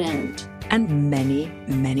dead end. And many,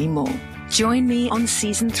 many more. Join me on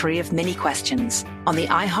Season 3 of Mini Questions on the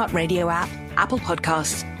iHeartRadio app, Apple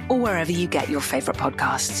Podcasts, or wherever you get your favorite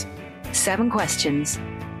podcasts. 7 questions,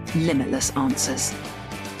 limitless answers.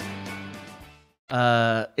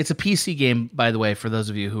 It's a PC game, by the way, for those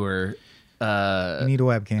of you who are... you need a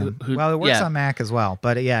webcam. Well, it works on Mac as well,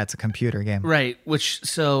 but yeah, it's a computer game. Right,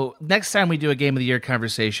 so next time we do a Game of the Year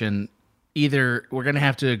conversation, either we're going to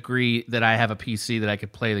have to agree that I have a PC that I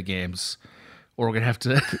could play the games, or we're going to have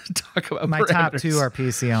to talk about my parameters. top 2 are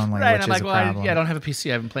PC only, right, which I'm is like, a well, problem. I don't have a PC.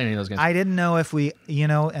 I haven't played any of those games. I didn't know if we,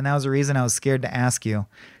 and that was the reason I was scared to ask you,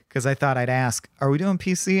 because I thought I'd ask, are we doing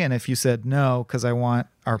PC? And if you said no, because I want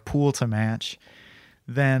our pool to match,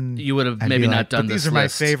 then you would have I'd maybe be not like, done but this these are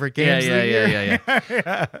list. my favorite games of the year.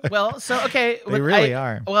 Yeah. Well, so, okay. They really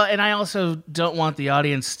are. Well, and I also don't want the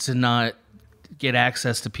audience to not get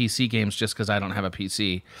access to PC games just because I don't have a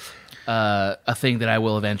PC. A thing that I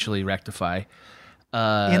will eventually rectify.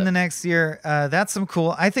 In the next year, that's some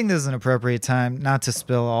cool. I think this is an appropriate time, not to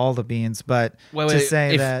spill all the beans, but to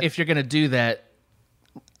say that if you're going to do that,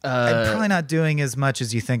 I'm probably not doing as much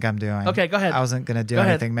as you think I'm doing. Okay, go ahead. I wasn't going to do Go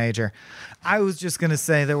ahead. anything major. I was just going to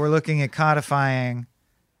say that we're looking at codifying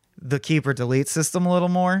the keep or delete system a little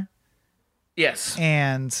more. Yes.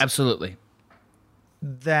 And absolutely.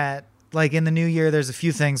 That, like, in the new year, there's a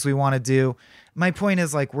few things we want to do. My point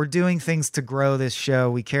is, like, we're doing things to grow this show.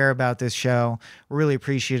 We care about this show. We're really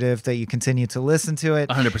appreciative that you continue to listen to it.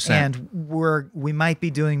 100%. And we might be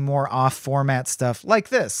doing more off-format stuff like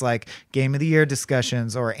this, like Game of the Year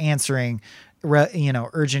discussions or answering,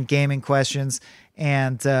 urgent gaming questions.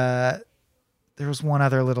 And there was one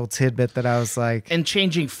other little tidbit that I was like... And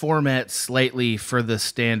changing format slightly for the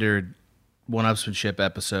standard 1Upsmanship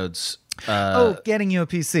episodes... getting you a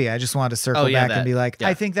PC. I just wanted to circle back and be like,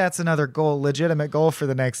 I think that's another goal, legitimate goal for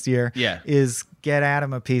the next year. Yeah. Is get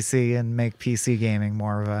Adam a PC and make PC gaming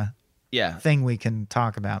more of a thing we can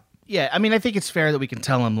talk about. Yeah, I mean, I think it's fair that we can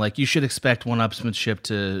tell him, like, you should expect 1Upsmanship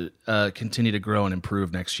to continue to grow and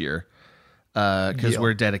improve next year because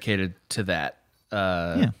we're dedicated to that.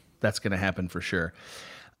 That's going to happen for sure.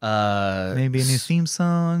 Maybe a new theme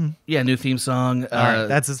song. Yeah, new theme song. All right,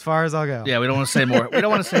 that's as far as I'll go. Yeah, we don't want to say more. We don't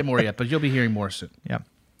want to say more yet, but you'll be hearing more soon. Yeah.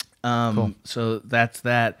 Cool. So that's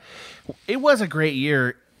that. It was a great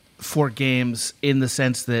year for games in the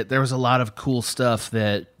sense that there was a lot of cool stuff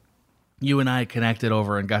that you and I connected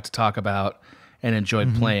over and got to talk about and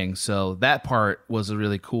enjoyed playing. So that part was a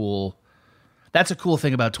really cool. That's a cool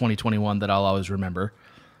thing about 2021 that I'll always remember.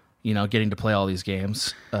 Getting to play all these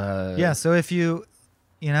games. So if you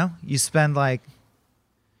spend like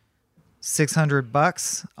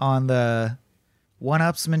 $600 on the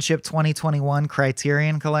 1Upsmanship 2021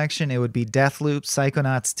 Criterion Collection, it would be Deathloop,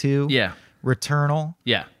 Psychonauts 2, Returnal,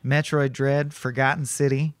 Metroid Dread, Forgotten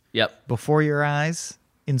City, Before Your Eyes,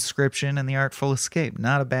 Inscription, and The Artful Escape.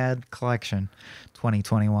 Not a bad collection,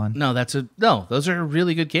 2021. No, those are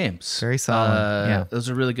really good games. Very solid. Those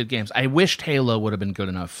are really good games. I wished Halo would have been good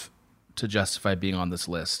enough to justify being on this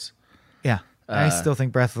list. Yeah. I still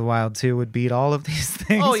think Breath of the Wild 2 would beat all of these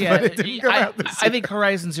things. Oh, yeah. But it didn't come out this I year. think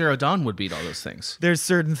Horizon Zero Dawn would beat all those things. There's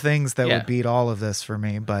certain things that would beat all of this for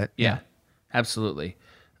me, but yeah. Absolutely.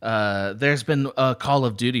 There's been a Call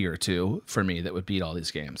of Duty or two for me that would beat all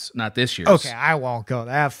these games. Not this year's. Okay, I won't go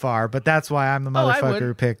that far, but that's why I'm the motherfucker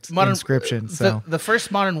who picked Inscription. So the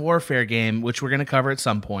first Modern Warfare game, which we're going to cover at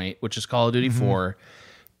some point, which is Call of Duty 4,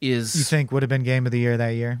 is... You think would have been Game of the Year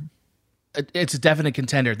that year? It's a definite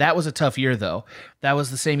contender. That was a tough year, though. That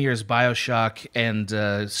was the same year as BioShock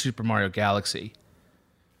and Super Mario Galaxy.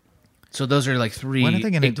 So those are like three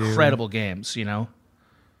incredible games, A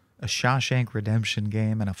Shawshank Redemption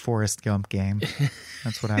game and a Forrest Gump game.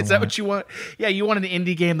 That's what I want. Is that what you want? Yeah, you want an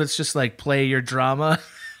indie game that's just like play your drama.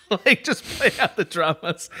 Like just play out the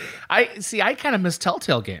dramas. I kind of miss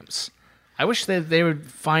Telltale games. I wish that they would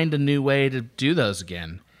find a new way to do those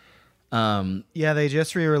again. They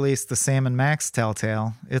just re-released the Sam and Max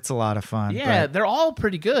Telltale. It's a lot of fun. Yeah, they're all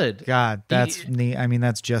pretty good. God, that's neat. I mean,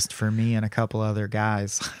 that's just for me and a couple other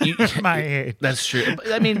guys my age. That's true.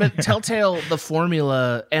 I mean, but Telltale, the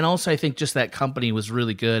formula, and also I think just that company was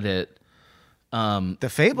really good at. The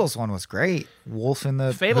Fables one was great. Wolf in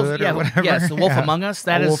the Fables, Hood or whatever. Yes, the Wolf Among Us.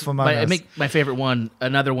 That is Wolf Among Us. My favorite one.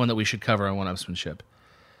 Another one that we should cover on 1Upsmanship.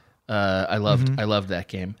 I loved that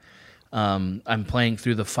game. I'm playing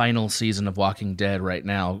through the final season of Walking Dead right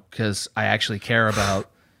now because I actually care about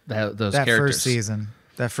those characters.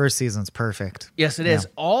 That first season's perfect. Yes, it is.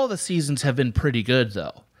 All the seasons have been pretty good,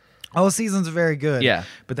 though. All the seasons are very good. Yeah.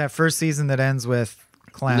 But that first season that ends with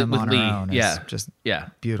Clem on her own is just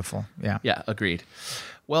beautiful. Yeah. Yeah, agreed.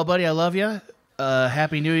 Well, buddy, I love you.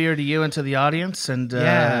 Happy New Year to you and to the audience, and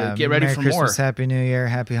get ready Merry for Christmas, more. Happy New Year,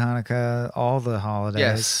 Happy Hanukkah, all the holidays.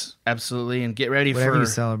 Yes, absolutely, and get ready whatever for you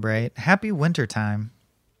celebrate. Happy winter time.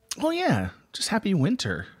 Oh yeah, just happy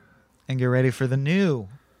winter, and get ready for the new,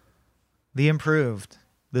 the improved,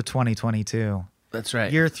 the 2022. That's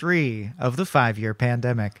right. Year 3 of the 5-year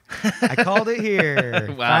pandemic. I called it here.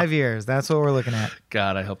 Wow. 5 years. That's what we're looking at.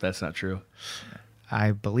 God, I hope that's not true.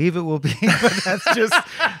 I believe it will be, but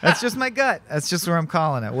that's just my gut. That's just where I'm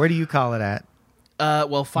calling it. Where do you call it at?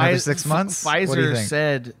 Well, Another 6 months.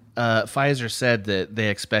 Pfizer said that they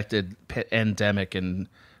expected endemic in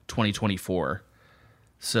 2024.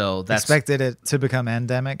 So that's expected it to become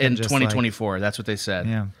endemic in 2024. That's what they said.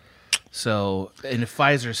 Yeah. So, and if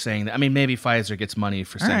Pfizer's saying that, I mean, maybe Pfizer gets money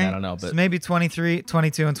for saying, I don't know, but so maybe 23,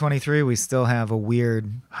 22, and 23, we still have a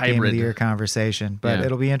weird hybrid game of the year conversation, but Yeah.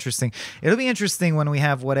 it'll be interesting. It'll be interesting when we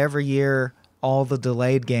have whatever year all the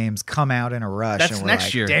delayed games come out in a rush. That's and we're next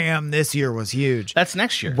like, year. Damn, this year was huge. That's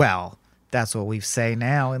next year. Well, that's what we say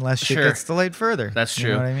now, unless shit Sure. gets delayed further. That's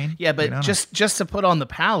true. You know what I mean? Yeah, We don't but know. just to put on the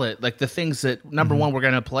palette, like the things that number one we're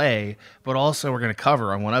going to play, but also we're going to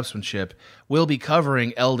cover on 1Upsmanship. We'll be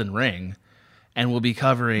covering Elden Ring, and we'll be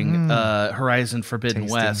covering Horizon Forbidden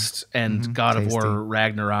Tasty. West and God of Tasty. War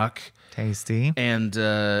Ragnarok. Tasty. And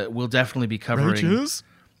we'll definitely be covering Roaches?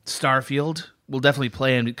 Starfield. We'll definitely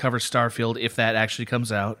play and cover Starfield if that actually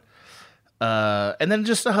comes out. And then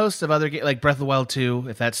just a host of other games, like Breath of the Wild 2,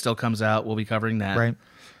 if that still comes out, we'll be covering that.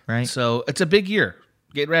 Right. So it's a big year.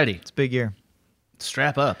 Get ready. It's a big year.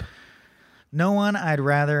 Strap up. No one I'd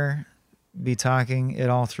rather be talking it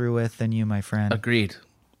all through with than you, my friend. Agreed.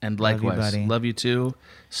 And Love you, likewise. buddy. Love you too.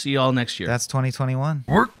 See you all next year. That's 2021.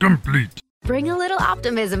 Work complete. Bring a little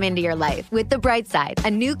optimism into your life with The Bright Side, a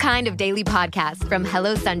new kind of daily podcast from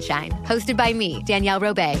Hello Sunshine, hosted by me, Danielle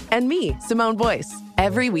Robay. And me, Simone Boyce.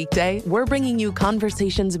 Every weekday, we're bringing you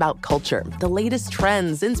conversations about culture, the latest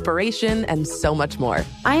trends, inspiration, and so much more.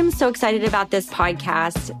 I am so excited about this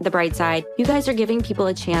podcast, The Bright Side. You guys are giving people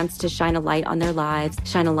a chance to shine a light on their lives,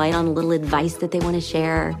 shine a light on a little advice that they want to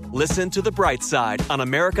share. Listen to The Bright Side on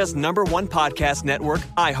America's #1 podcast network,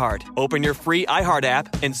 iHeart. Open your free iHeart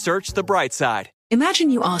app and search The Bright Side. Imagine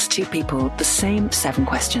you ask 2 people the same 7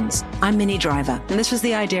 questions. I'm Minnie Driver, and this was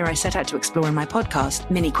the idea I set out to explore in my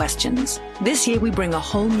podcast, Mini Questions. This year, we bring a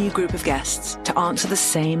whole new group of guests to answer the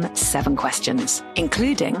same 7 questions,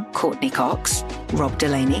 including Courtney Cox, Rob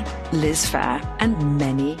Delaney, Liz Fair, and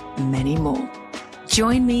many, many more.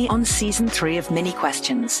 Join me on Season 3 of Mini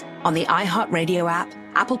Questions on the iHeartRadio app,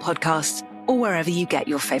 Apple Podcasts, or wherever you get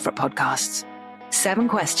your favorite podcasts. 7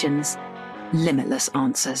 questions, limitless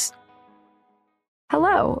answers.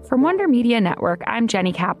 Hello. From Wonder Media Network, I'm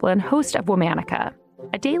Jenny Kaplan, host of Womanica,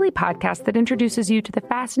 a daily podcast that introduces you to the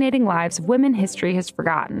fascinating lives of women history has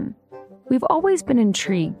forgotten. We've always been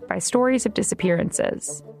intrigued by stories of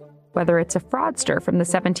disappearances, whether it's a fraudster from the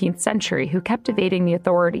 17th century who kept evading the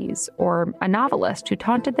authorities, or a novelist who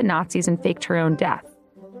taunted the Nazis and faked her own death.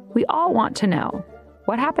 We all want to know,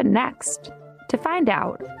 what happened next? To find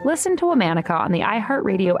out, listen to Womanica on the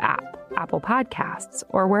iHeartRadio app, Apple Podcasts,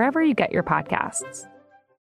 or wherever you get your podcasts.